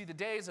 See, the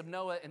days of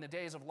Noah and the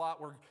days of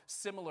Lot were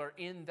similar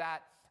in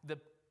that the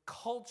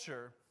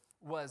culture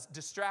was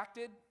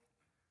distracted,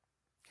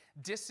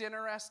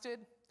 disinterested,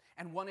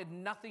 and wanted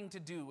nothing to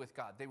do with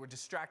God. They were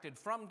distracted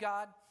from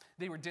God,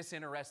 they were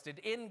disinterested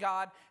in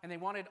God, and they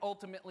wanted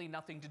ultimately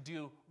nothing to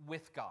do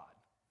with God.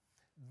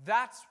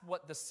 That's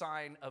what the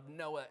sign of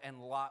Noah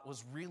and Lot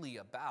was really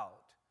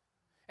about.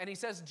 And he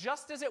says,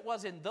 just as it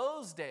was in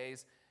those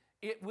days,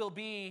 it will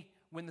be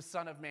when the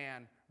Son of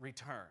Man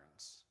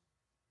returns.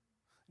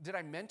 Did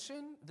I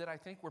mention that I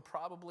think we're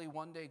probably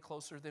one day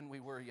closer than we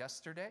were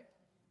yesterday?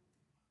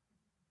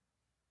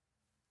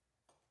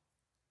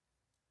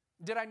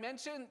 Did I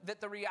mention that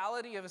the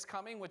reality of his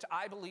coming, which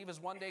I believe is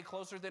one day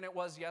closer than it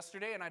was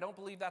yesterday, and I don't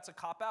believe that's a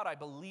cop-out, I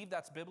believe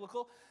that's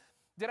biblical.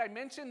 Did I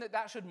mention that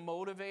that should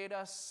motivate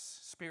us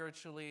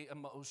spiritually,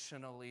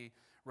 emotionally,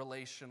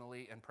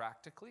 relationally, and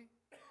practically?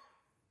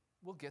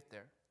 We'll get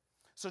there.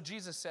 So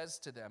Jesus says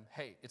to them,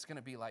 hey, it's going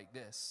to be like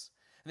this.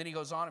 And then he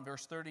goes on in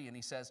verse 30 and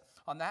he says,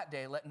 on that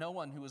day, let no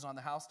one who is on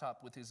the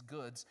housetop with his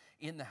goods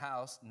in the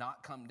house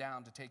not come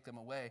down to take them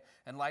away.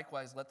 And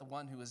likewise, let the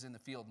one who is in the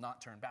field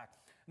not turn back.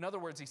 In other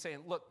words, he's saying,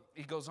 look,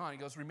 he goes on, he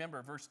goes,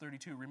 remember, verse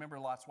 32, remember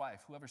Lot's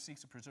wife. Whoever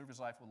seeks to preserve his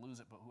life will lose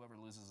it, but whoever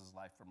loses his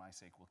life for my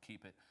sake will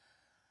keep it.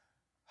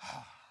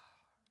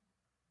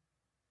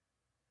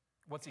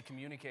 What's he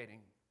communicating?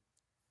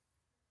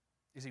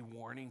 Is he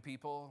warning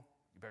people?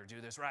 You better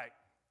do this right.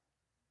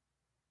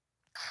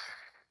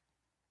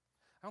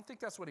 I don't think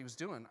that's what he was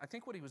doing. I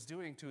think what he was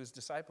doing to his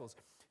disciples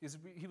is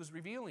he was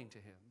revealing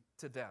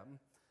to them,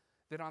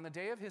 that on the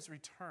day of his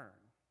return,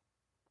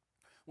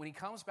 when he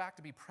comes back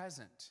to be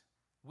present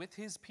with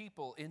his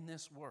people in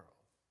this world,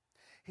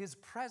 his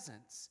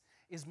presence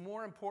is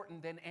more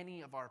important than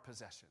any of our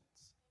possessions.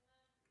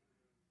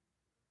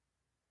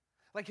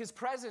 Like his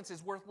presence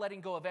is worth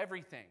letting go of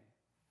everything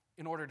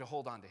in order to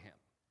hold on to him.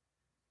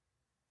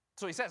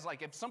 So he says,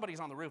 like, if somebody's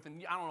on the roof,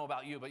 and I don't know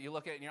about you, but you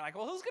look at it and you're like,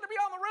 well, who's going to be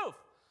on the roof?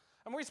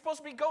 And we're supposed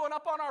to be going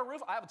up on our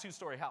roof. I have a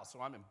 2-story house, so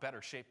I'm in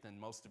better shape than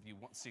most of you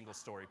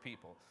single-story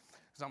people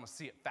because I'm going to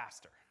see it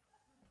faster.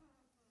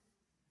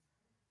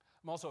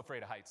 I'm also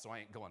afraid of heights, so I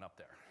ain't going up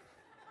there.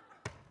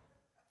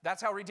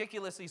 That's how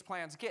ridiculous these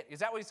plans get. Is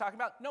that what he's talking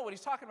about? No, what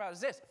he's talking about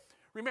is this.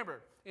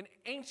 Remember, in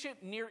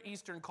ancient Near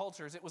Eastern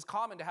cultures, it was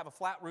common to have a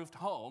flat-roofed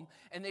home,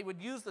 and they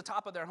would use the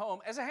top of their home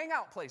as a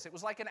hangout place. It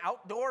was like an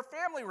outdoor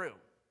family room.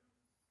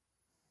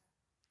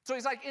 So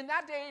he's like, in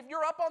that day, if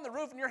you're up on the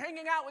roof and you're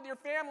hanging out with your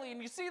family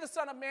and you see the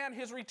Son of Man,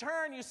 his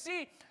return, you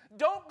see,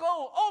 don't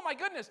go, oh my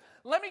goodness,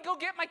 let me go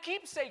get my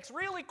keepsakes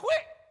really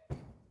quick.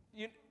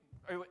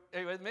 Are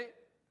you with me?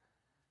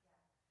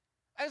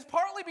 And it's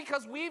partly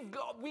because we've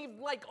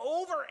like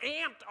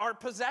overamped our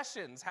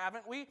possessions,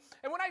 haven't we?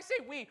 And when I say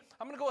we,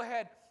 I'm going to go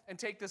ahead and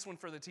take this one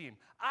for the team.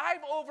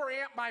 I've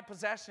overamped my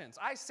possessions.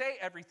 I say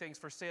everything's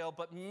for sale,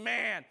 but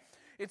man,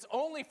 it's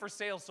only for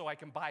sale so I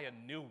can buy a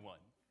new one.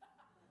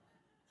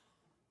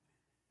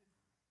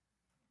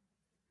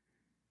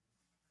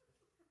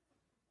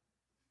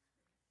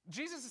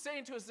 Jesus is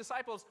saying to his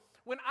disciples,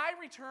 when I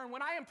return,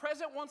 when I am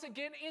present once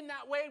again in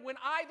that way, when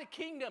I, the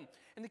kingdom,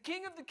 and the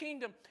king of the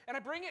kingdom, and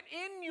I bring it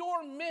in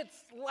your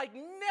midst like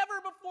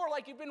never before,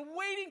 like you've been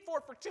waiting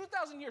for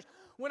 2,000 years,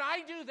 when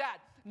I do that,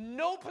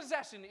 no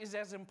possession is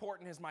as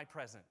important as my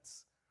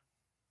presence.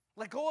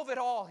 Let go of it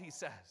all, he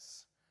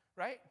says,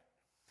 right?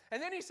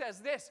 And then he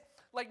says this,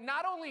 like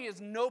not only is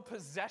no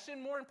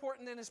possession more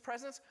important than his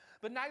presence,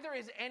 but neither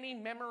is any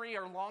memory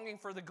or longing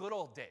for the good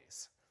old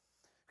days.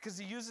 Because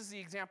he uses the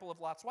example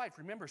of Lot's wife.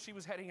 Remember, she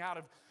was heading out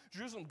of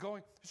Jerusalem,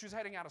 she was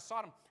heading out of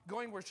Sodom,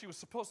 going where she was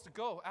supposed to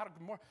go, out of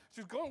Gomorrah.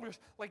 She was going where,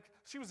 like,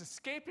 she was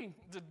escaping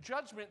the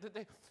judgment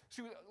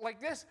she was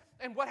like this.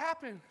 And what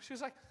happened? She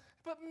was like,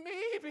 but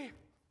maybe.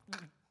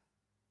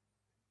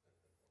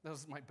 That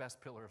was my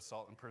best Pillar of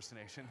Salt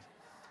impersonation.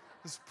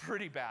 It's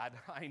pretty bad,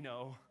 I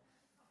know.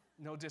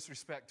 No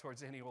disrespect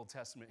towards any Old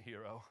Testament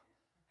hero.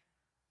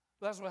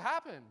 But that's what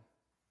happened.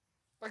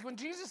 Like when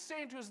Jesus is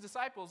saying to his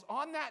disciples,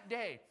 on that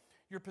day,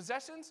 your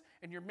possessions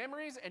and your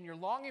memories and your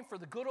longing for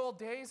the good old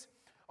days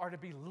are to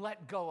be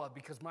let go of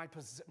because my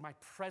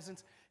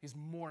presence is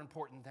more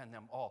important than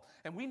them all.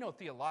 And we know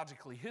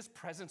theologically, his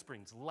presence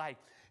brings life.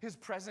 His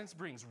presence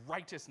brings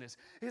righteousness.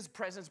 His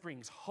presence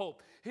brings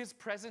hope. His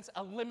presence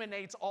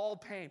eliminates all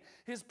pain.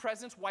 His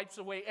presence wipes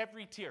away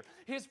every tear.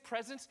 His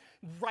presence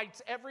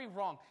rights every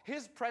wrong.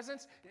 His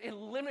presence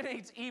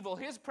eliminates evil.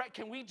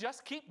 Can we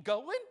just keep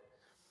going?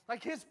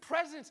 Like his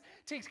presence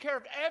takes care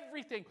of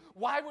everything.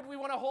 Why would we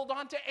want to hold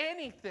on to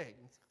anything?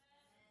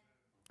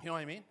 You know what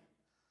I mean?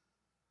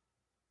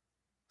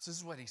 So this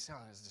is what he's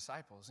telling his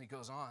disciples. He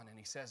goes on and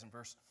he says in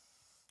verse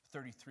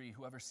 33,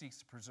 whoever seeks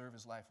to preserve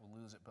his life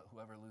will lose it, but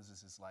whoever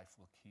loses his life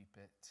will keep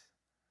it.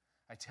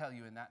 I tell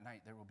you, in that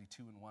night there will be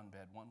two in one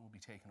bed. One will be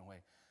taken away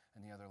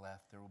and the other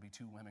left. There will be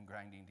two women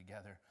grinding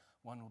together.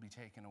 One will be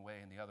taken away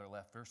and the other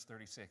left. Verse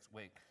 36.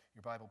 Wait,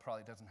 your Bible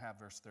probably doesn't have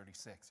verse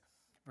 36.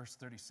 Verse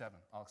 37,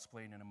 I'll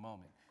explain in a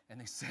moment. And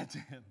they said to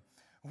him,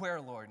 where,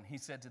 Lord? And he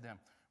said to them,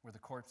 where the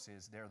corpse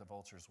is, there the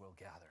vultures will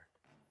gather.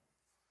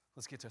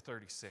 Let's get to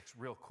 36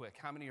 real quick.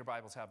 How many of your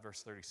Bibles have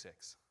verse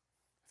 36?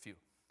 A few.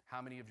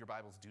 How many of your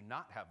Bibles do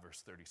not have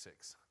verse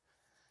 36?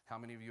 How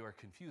many of you are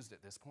confused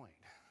at this point?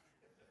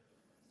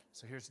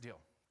 So here's the deal.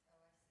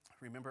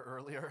 Remember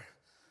earlier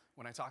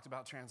when I talked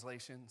about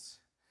translations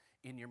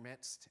in your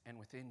midst and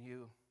within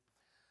you?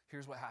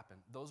 Here's what happened.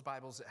 Those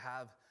Bibles that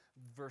have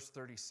verse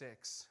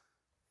 36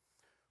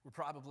 were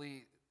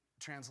probably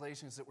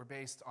translations that were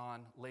based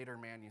on later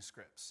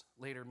manuscripts.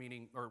 Later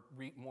meaning, or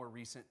more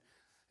recent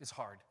is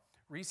hard.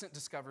 Recent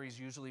discoveries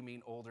usually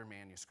mean older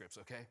manuscripts,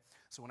 okay?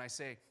 So when I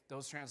say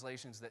those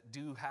translations that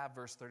do have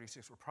verse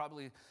 36 were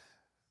probably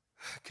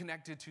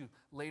connected to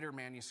later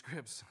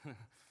manuscripts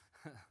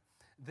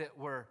that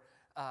were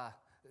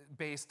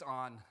based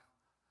on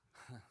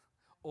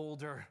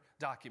older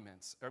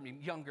documents,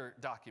 younger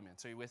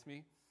documents. Are you with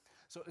me?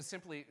 So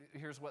simply,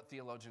 here's what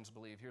theologians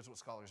believe. Here's what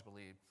scholars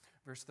believe.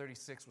 Verse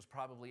 36 was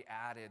probably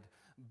added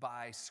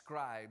by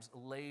scribes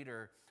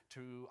later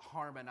to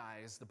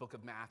harmonize the book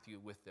of Matthew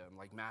with them.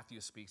 Like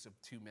Matthew speaks of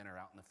two men are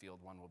out in the field,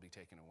 one will be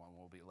taken and one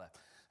will be left.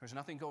 There's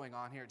nothing going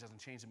on here. It doesn't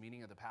change the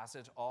meaning of the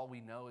passage. All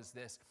we know is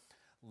this.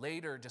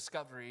 Later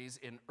discoveries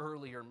in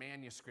earlier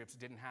manuscripts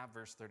didn't have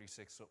verse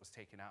 36, so it was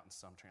taken out in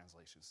some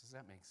translations. Does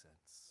that make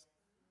sense?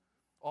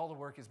 All the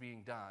work is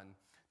being done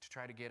to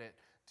try to get it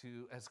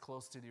to as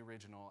close to the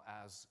original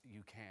as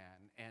you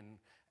can. And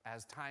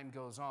as time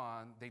goes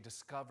on, they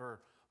discover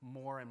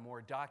more and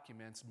more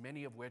documents,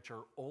 many of which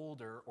are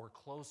older or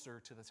closer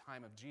to the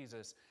time of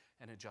Jesus,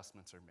 and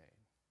adjustments are made.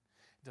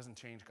 It doesn't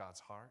change God's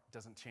heart. It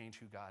doesn't change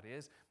who God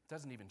is. It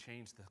doesn't even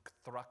change the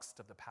thrust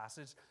of the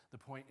passage. The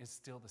point is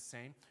still the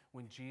same.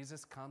 When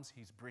Jesus comes,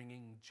 he's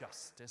bringing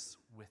justice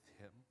with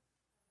him.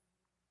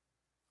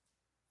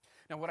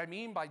 Now, what I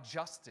mean by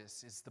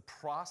justice is the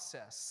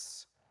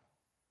process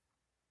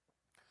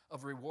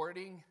of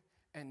rewarding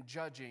and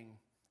judging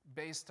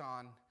based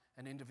on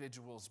an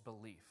individual's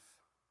belief.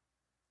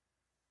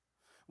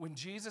 When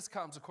Jesus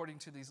comes, according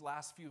to these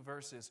last few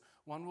verses,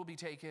 one will be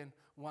taken,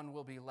 one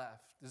will be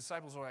left. The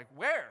disciples are like,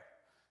 where?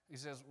 He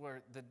says,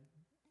 where the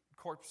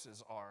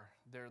corpses are,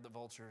 there the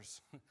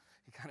vultures.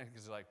 He kind of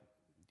is like,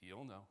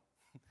 you'll know.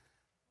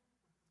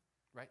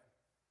 Right?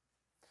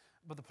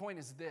 But the point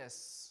is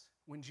this,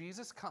 when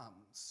Jesus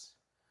comes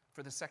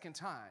for the second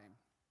time,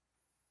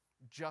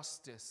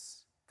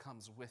 justice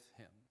comes with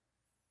him.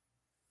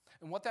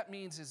 And what that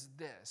means is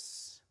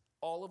this,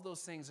 all of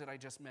those things that I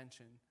just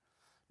mentioned,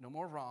 no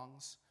more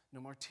wrongs,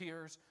 No more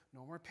tears,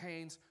 no more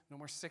pains, no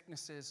more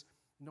sicknesses,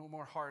 no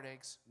more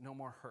heartaches, no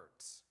more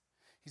hurts.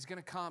 He's going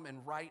to come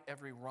and right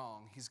every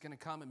wrong. He's going to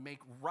come and make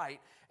right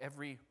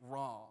every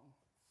wrong.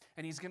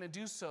 And he's going to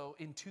do so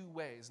in two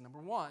ways. Number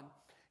one,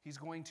 he's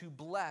going to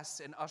bless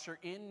and usher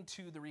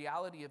into the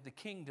reality of the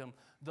kingdom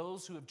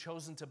those who have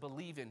chosen to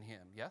believe in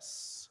him.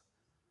 Yes?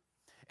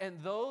 And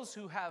those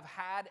who have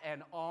had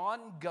an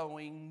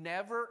ongoing,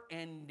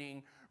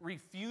 never-ending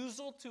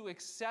refusal to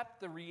accept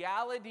the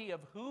reality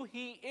of who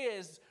he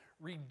is,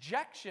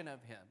 rejection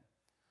of him,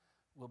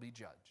 will be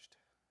judged.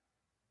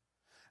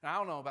 Now, I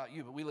don't know about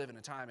you, but we live in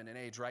a time and an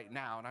age right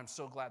now, and I'm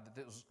so glad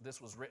that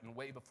this was written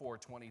way before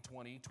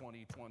 2020,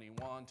 2021,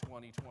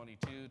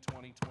 2022,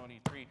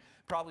 2023,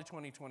 probably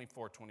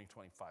 2024,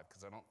 2025,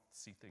 because I don't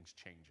see things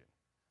changing.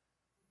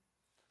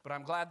 But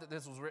I'm glad that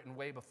this was written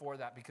way before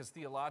that, because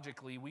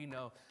theologically we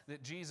know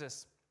that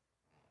Jesus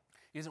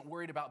isn't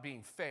worried about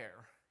being fair.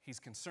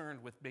 He's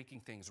concerned with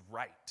making things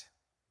right.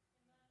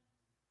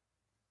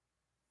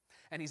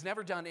 And he's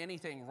never done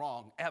anything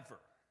wrong, ever.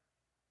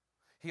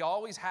 He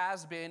always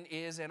has been,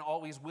 is, and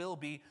always will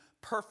be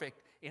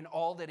perfect in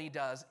all that he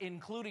does,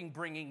 including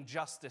bringing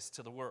justice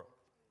to the world.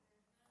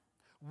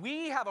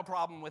 We have a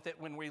problem with it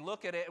when we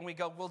look at it and we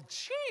go, well,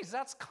 geez,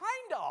 that's kind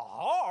of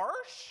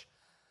harsh.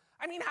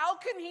 I mean, how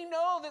can he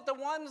know that the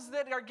ones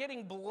that are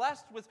getting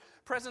blessed with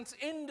presence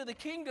into the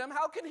kingdom,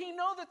 how can he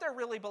know that they're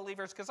really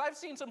believers? Because I've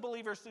seen some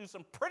believers do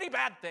some pretty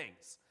bad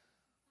things.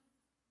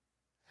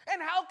 And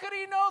how could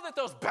he know that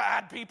those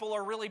bad people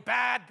are really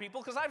bad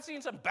people? Because I've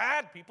seen some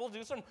bad people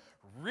do some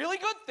really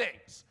good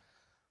things.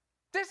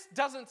 This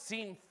doesn't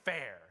seem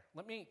fair.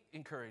 Let me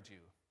encourage you.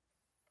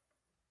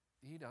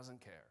 He doesn't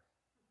care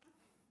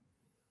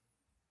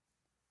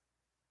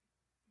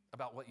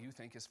about what you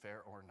think is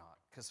fair or not.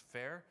 Because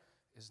fair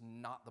is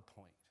not the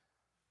point.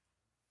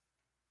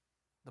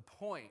 The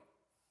point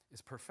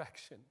is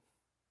perfection.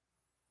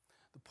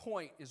 The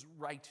point is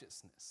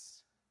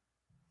righteousness.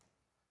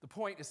 The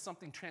point is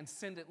something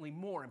transcendently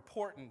more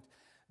important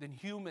than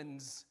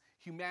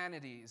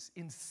humanity's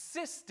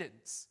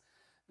insistence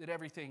that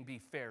everything be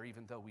fair,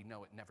 even though we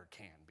know it never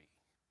can be.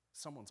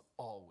 Someone's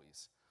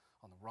always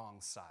on the wrong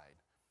side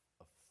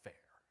of fair.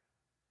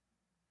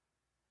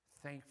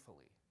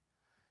 Thankfully,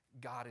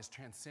 God is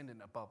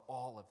transcendent above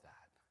all of that.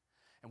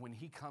 And when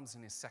he comes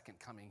in his second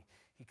coming,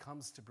 he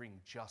comes to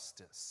bring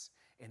justice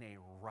in a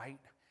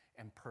right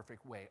and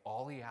perfect way.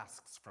 All he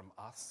asks from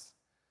us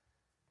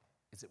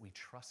is that we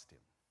trust him.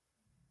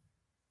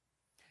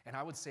 And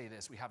I would say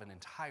this, we have an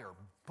entire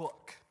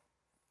book,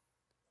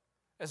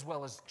 as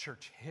well as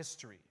church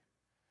history,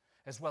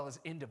 as well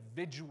as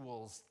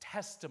individuals'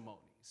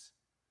 testimonies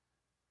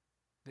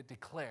that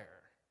declare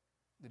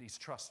that he's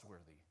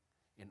trustworthy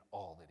in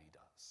all that he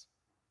does.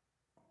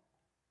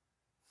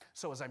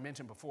 So as I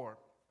mentioned before,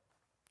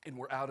 and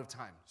we're out of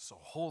time, so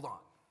hold on.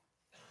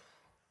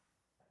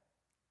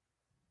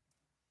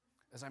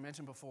 As I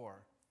mentioned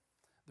before,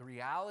 the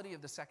reality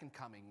of the second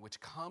coming, which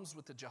comes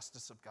with the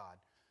justice of God,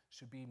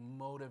 should be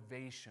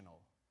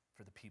motivational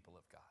for the people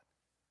of God.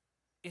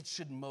 It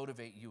should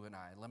motivate you and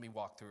I. Let me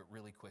walk through it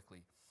really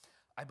quickly.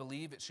 I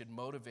believe it should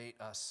motivate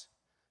us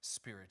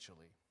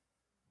spiritually.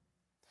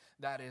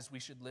 That is, we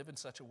should live in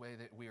such a way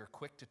that we are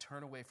quick to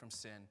turn away from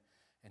sin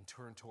and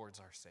turn towards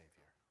our Savior.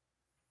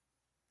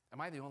 Am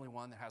I the only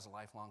one that has a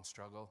lifelong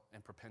struggle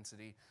and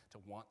propensity to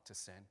want to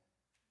sin?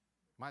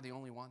 Am I the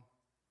only one?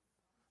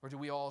 Or do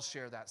we all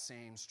share that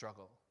same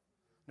struggle?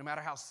 No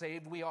matter how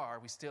saved we are,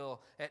 we still,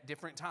 at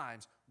different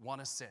times, want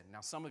to sin.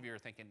 Now, some of you are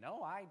thinking,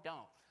 no, I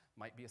don't.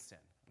 Might be a sin.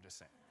 I'm just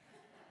saying.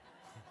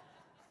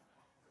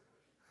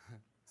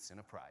 Sin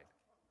of pride.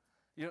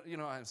 You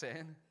know what I'm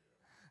saying?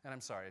 And I'm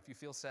sorry. If you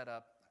feel set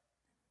up,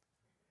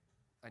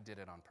 I did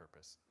it on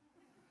purpose.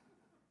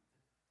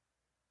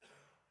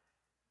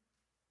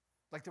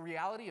 Like the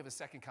reality of a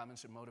second coming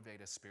should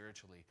motivate us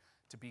spiritually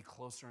to be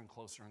closer and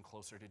closer and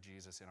closer to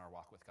Jesus in our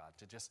walk with God,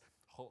 to just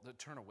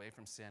turn away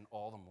from sin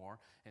all the more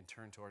and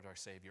turn toward our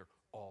Savior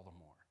all the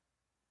more.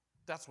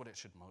 That's what it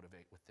should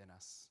motivate within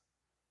us.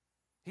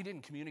 He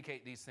didn't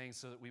communicate these things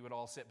so that we would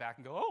all sit back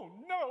and go, oh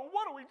no,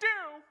 what do we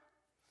do?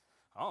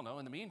 I don't know,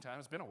 in the meantime,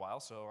 it's been a while,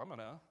 so I'm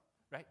gonna,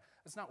 right?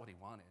 That's not what he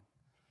wanted.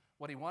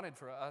 What he wanted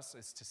for us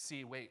is to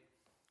see, wait,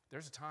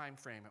 there's a time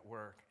frame at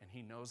work, and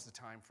he knows the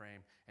time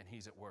frame, and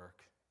he's at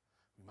work.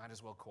 We might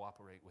as well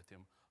cooperate with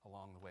him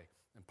along the way.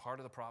 And part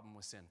of the problem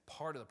with sin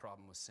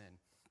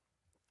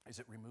is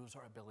it removes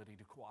our ability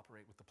to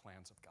cooperate with the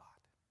plans of God.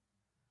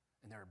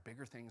 And there are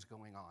bigger things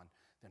going on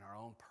than our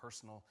own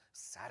personal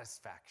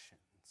satisfactions.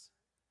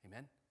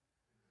 Amen?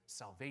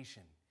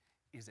 Salvation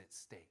is at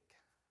stake.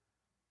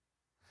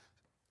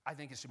 I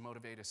think it should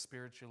motivate us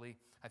spiritually.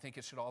 I think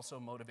it should also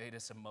motivate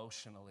us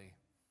emotionally.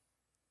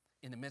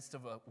 In the midst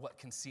of what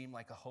can seem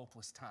like a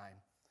hopeless time,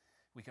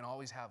 we can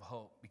always have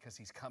hope because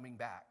he's coming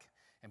back.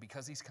 And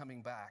because he's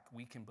coming back,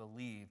 we can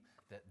believe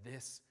that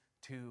this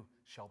too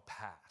shall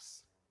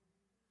pass.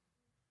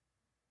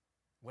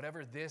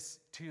 Whatever this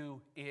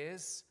too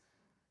is,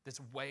 that's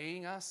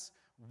weighing us,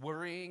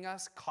 worrying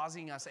us,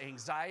 causing us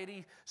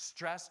anxiety,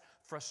 stress,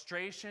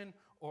 frustration,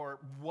 or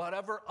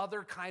whatever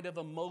other kind of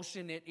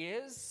emotion it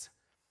is,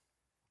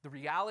 the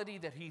reality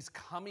that he's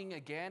coming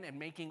again and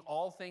making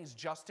all things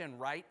just and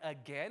right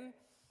again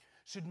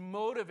should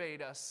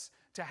motivate us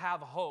to have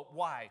hope.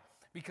 Why?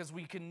 Because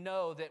we can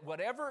know that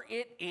whatever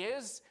it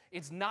is,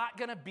 it's not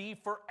going to be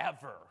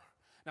forever.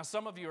 Now,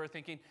 some of you are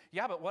thinking,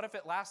 yeah, but what if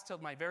it lasts till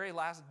my very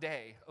last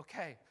day?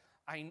 Okay,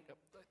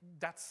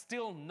 that's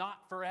still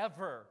not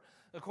forever.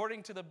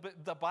 According to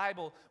the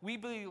Bible, we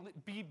believe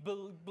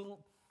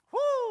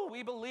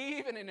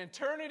in an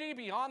eternity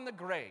beyond the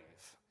grave.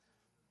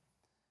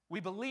 We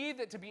believe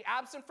that to be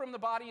absent from the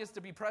body is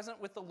to be present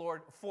with the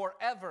Lord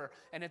forever.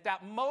 And at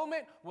that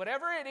moment,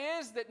 whatever it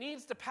is that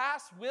needs to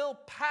pass will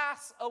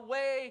pass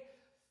away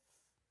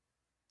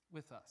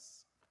with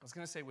us. I was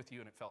going to say with you,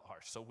 and it felt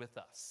harsh, so with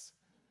us.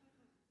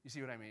 You see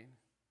what I mean?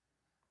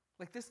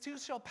 Like, this too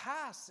shall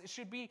pass. It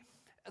should be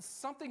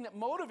something that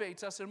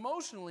motivates us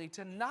emotionally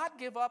to not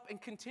give up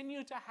and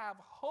continue to have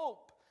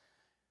hope,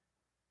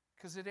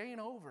 because it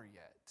ain't over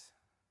yet.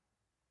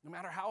 No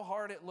matter how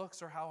hard it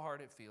looks or how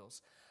hard it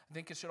feels. I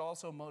think it should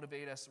also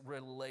motivate us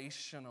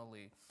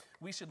relationally.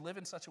 We should live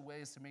in such a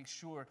way as to make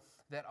sure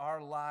that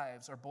our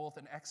lives are both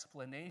an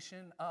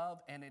explanation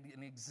of and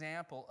an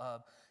example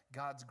of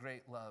God's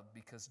great love,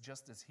 because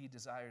just as he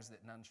desires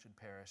that none should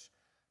perish,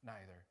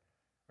 neither,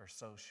 or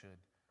so should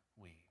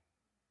we.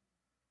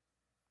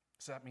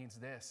 So that means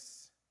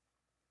this: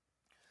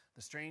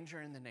 the stranger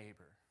and the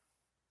neighbor,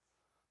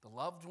 the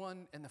loved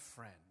one and the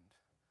friend,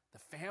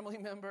 the family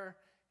member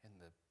and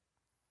the,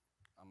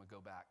 I'm going to go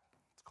back,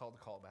 it's called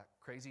the callback,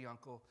 crazy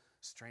uncle,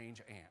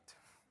 strange aunt.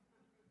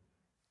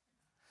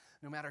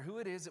 No matter who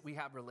it is that we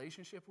have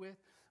relationship with,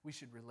 we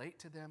should relate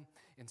to them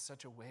in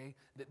such a way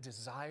that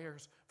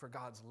desires for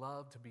God's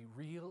love to be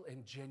real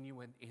and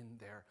genuine in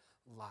their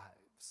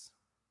lives.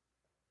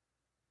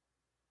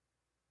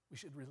 We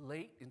should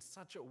relate in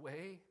such a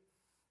way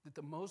that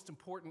the most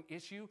important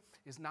issue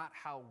is not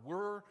how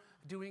we're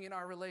doing in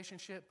our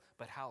relationship,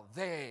 but how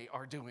they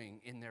are doing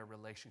in their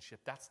relationship.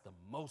 That's the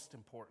most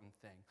important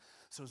thing.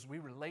 So as we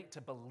relate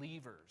to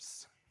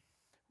believers,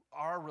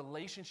 our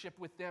relationship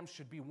with them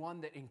should be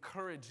one that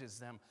encourages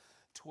them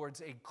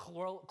towards a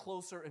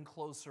closer and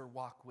closer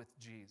walk with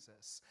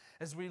Jesus.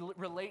 As we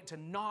relate to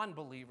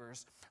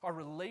non-believers, our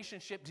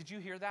relationship, did you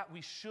hear that?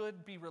 We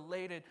should be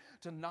related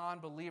to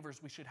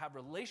non-believers. We should have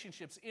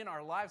relationships in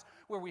our lives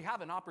where we have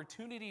an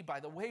opportunity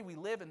by the way we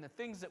live and the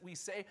things that we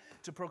say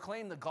to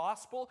proclaim the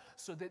gospel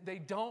so that they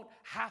don't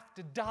have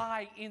to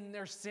die in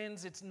their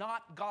sins. It's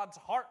not God's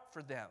heart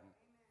for them.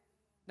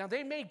 Now,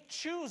 they may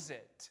choose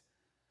it,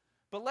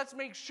 but let's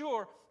make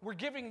sure we're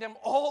giving them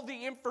all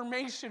the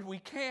information we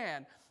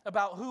can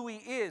about who he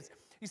is.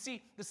 You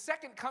see, the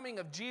second coming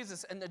of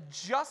Jesus and the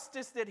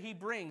justice that he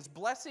brings,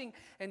 blessing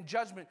and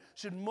judgment,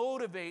 should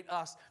motivate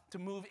us to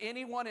move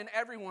anyone and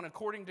everyone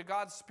according to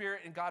God's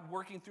Spirit and God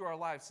working through our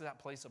lives to that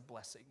place of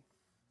blessing.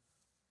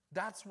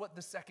 That's what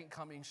the second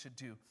coming should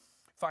do.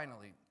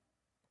 Finally,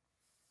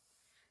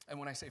 and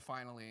when I say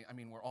finally, I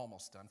mean we're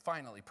almost done.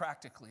 Finally,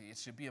 practically, it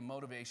should be a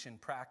motivation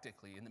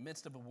practically. In the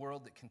midst of a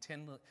world that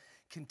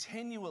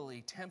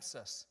continually tempts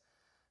us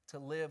to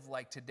live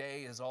like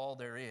today is all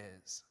there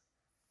is,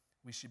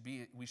 we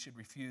should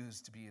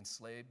refuse to be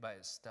enslaved by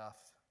its stuff,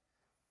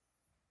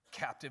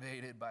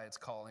 captivated by its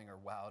calling, or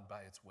wowed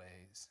by its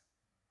ways.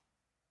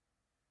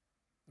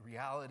 The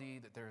reality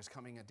that there is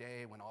coming a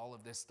day when all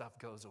of this stuff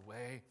goes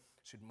away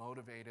should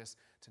motivate us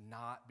to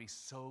not be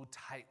so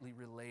tightly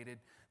related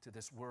to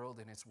this world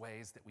and its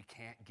ways that we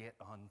can't get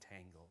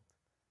untangled.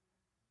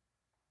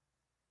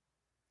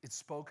 It's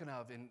spoken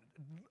of in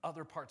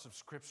other parts of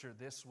Scripture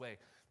this way.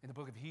 In the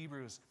book of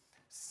Hebrews,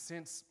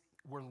 since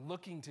we're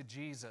looking to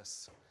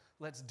Jesus,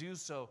 let's do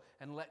so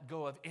and let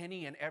go of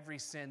any and every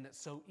sin that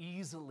so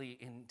easily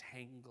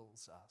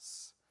entangles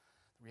us.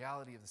 The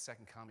reality of the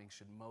second coming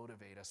should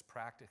motivate us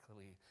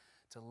practically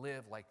to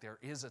live like there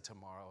is a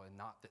tomorrow and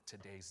not that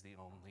today's the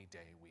only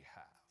day we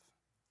have.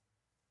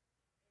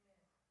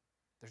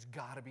 There's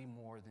got to be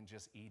more than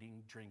just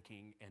eating,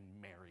 drinking, and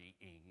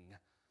marrying.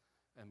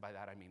 And by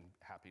that I mean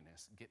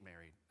happiness. Get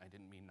married. I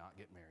didn't mean not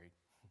get married.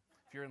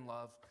 If you're in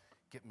love,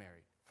 get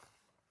married.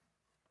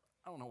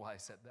 I don't know why I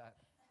said that.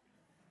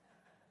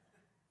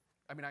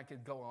 I mean, I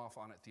could go off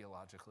on it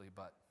theologically,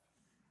 but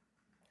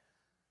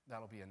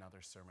that'll be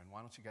another sermon. Why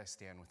don't you guys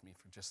stand with me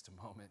for just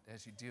a moment?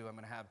 As you do, I'm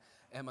going to have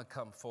Emma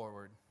come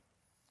forward.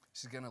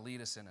 She's going to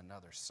lead us in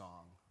another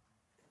song.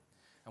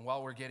 And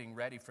while we're getting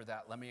ready for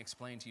that, let me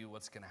explain to you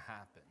what's going to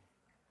happen.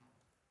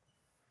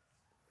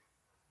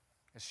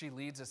 As she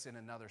leads us in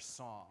another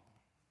song,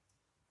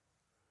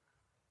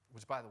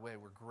 which, by the way,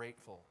 we're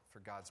grateful for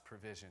God's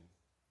provision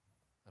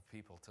of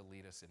people to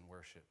lead us in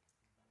worship,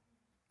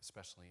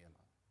 especially Emma.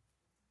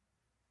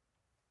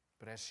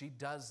 But as she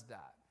does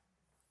that,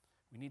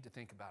 we need to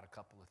think about a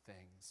couple of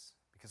things.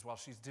 Because while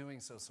she's doing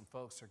so, some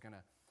folks are going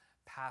to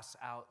pass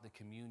out the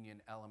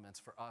communion elements.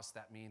 For us,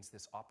 that means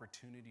this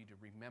opportunity to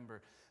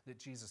remember that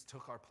Jesus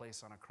took our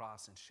place on a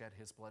cross and shed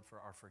his blood for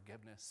our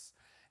forgiveness.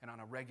 And on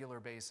a regular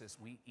basis,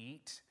 we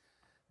eat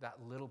that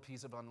little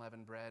piece of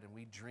unleavened bread and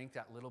we drink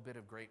that little bit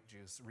of grape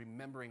juice,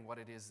 remembering what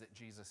it is that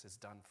Jesus has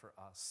done for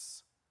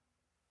us.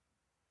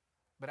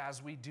 But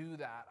as we do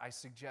that, I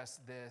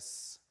suggest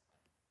this.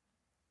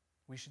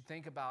 We should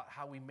think about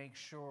how we make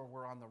sure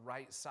we're on the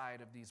right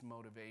side of these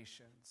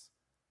motivations.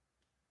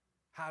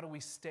 How do we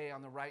stay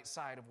on the right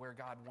side of where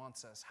God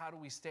wants us? How do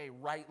we stay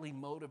rightly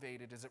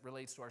motivated as it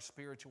relates to our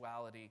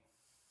spirituality,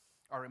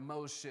 our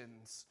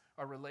emotions,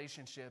 our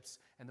relationships,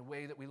 and the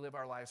way that we live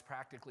our lives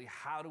practically?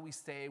 How do we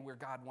stay where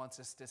God wants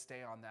us to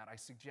stay on that? I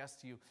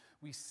suggest to you,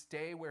 we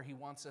stay where He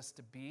wants us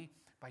to be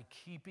by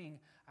keeping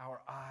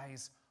our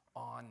eyes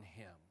on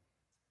Him.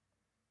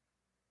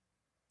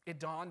 It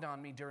dawned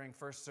on me during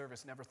first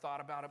service, never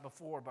thought about it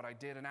before, but I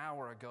did an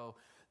hour ago,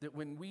 that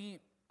when we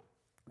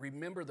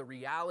remember the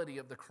reality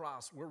of the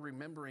cross, we're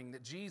remembering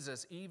that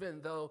Jesus, even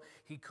though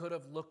He could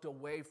have looked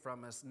away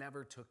from us,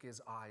 never took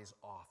His eyes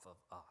off of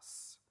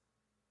us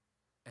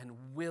and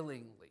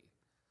willingly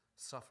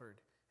suffered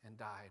and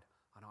died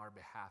on our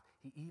behalf.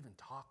 He even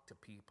talked to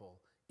people,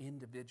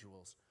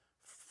 individuals,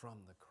 from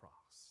the cross.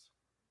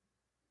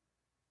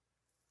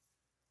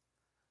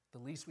 The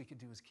least we could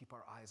do is keep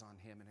our eyes on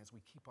Him, and as we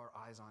keep our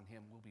eyes on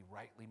Him, we'll be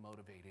rightly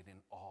motivated in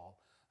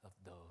all of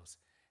those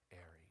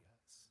areas.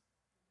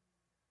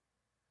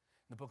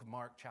 In the book of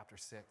Mark, chapter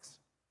 6,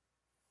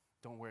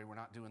 don't worry, we're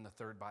not doing the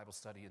third Bible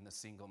study in the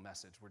single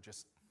message. We're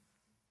just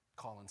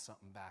calling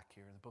something back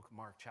here. In the book of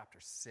Mark, chapter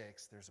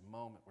 6, there's a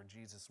moment where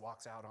Jesus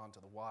walks out onto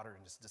the water,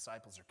 and His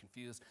disciples are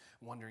confused,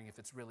 wondering if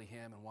it's really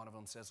Him, and one of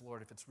them says,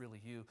 "Lord, if it's really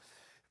You,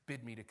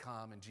 bid me to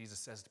come." And Jesus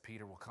says to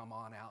Peter, "Well, come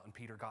on out." And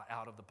Peter got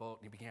out of the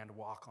boat and he began to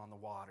walk on the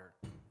water.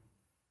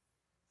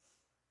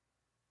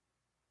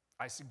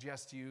 I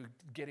suggest to you,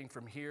 getting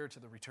from here to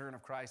the return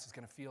of Christ is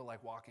going to feel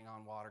like walking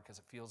on water because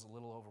it feels a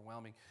little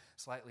overwhelming,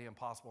 slightly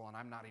impossible, and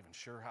I'm not even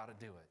sure how to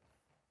do it.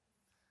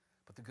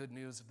 But the good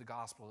news of the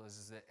gospel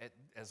is that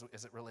as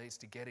it relates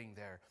to getting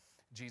there,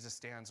 Jesus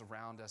stands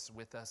around us,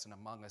 with us, and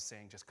among us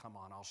saying, "Just come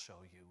on, I'll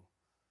show you.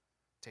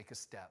 Take a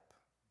step."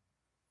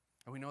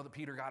 And we know that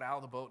Peter got out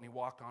of the boat and he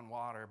walked on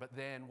water. But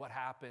then what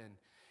happened?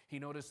 He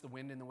noticed the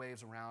wind and the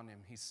waves around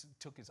him. He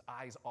took his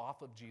eyes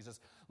off of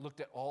Jesus, looked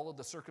at all of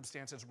the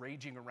circumstances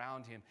raging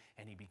around him,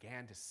 and he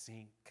began to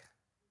sink.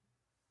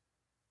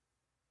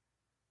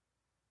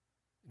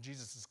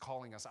 Jesus is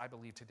calling us, I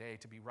believe, today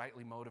to be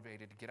rightly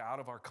motivated, to get out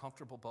of our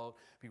comfortable boat,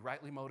 be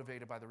rightly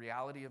motivated by the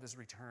reality of His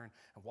return,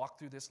 and walk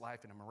through this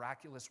life in a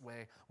miraculous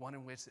way, one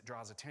in which it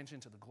draws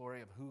attention to the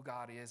glory of who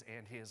God is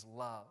and His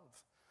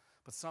love.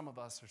 But some of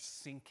us are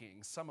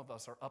sinking. Some of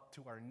us are up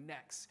to our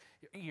necks,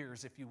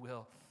 ears, if you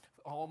will,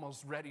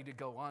 almost ready to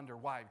go under.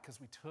 Why? Because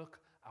we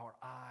took our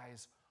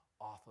eyes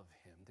off of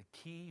Him. The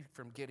key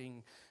from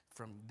getting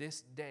from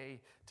this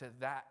day to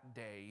that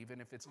day,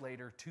 even if it's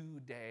later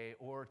today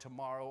or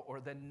tomorrow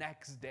or the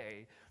next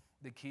day,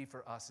 the key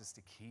for us is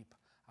to keep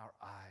our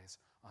eyes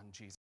on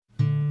Jesus.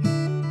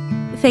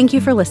 Thank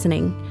you for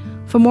listening.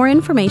 For more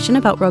information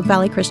about Rogue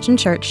Valley Christian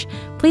Church,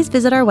 please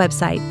visit our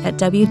website at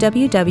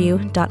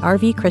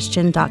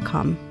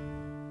www.rvchristian.com.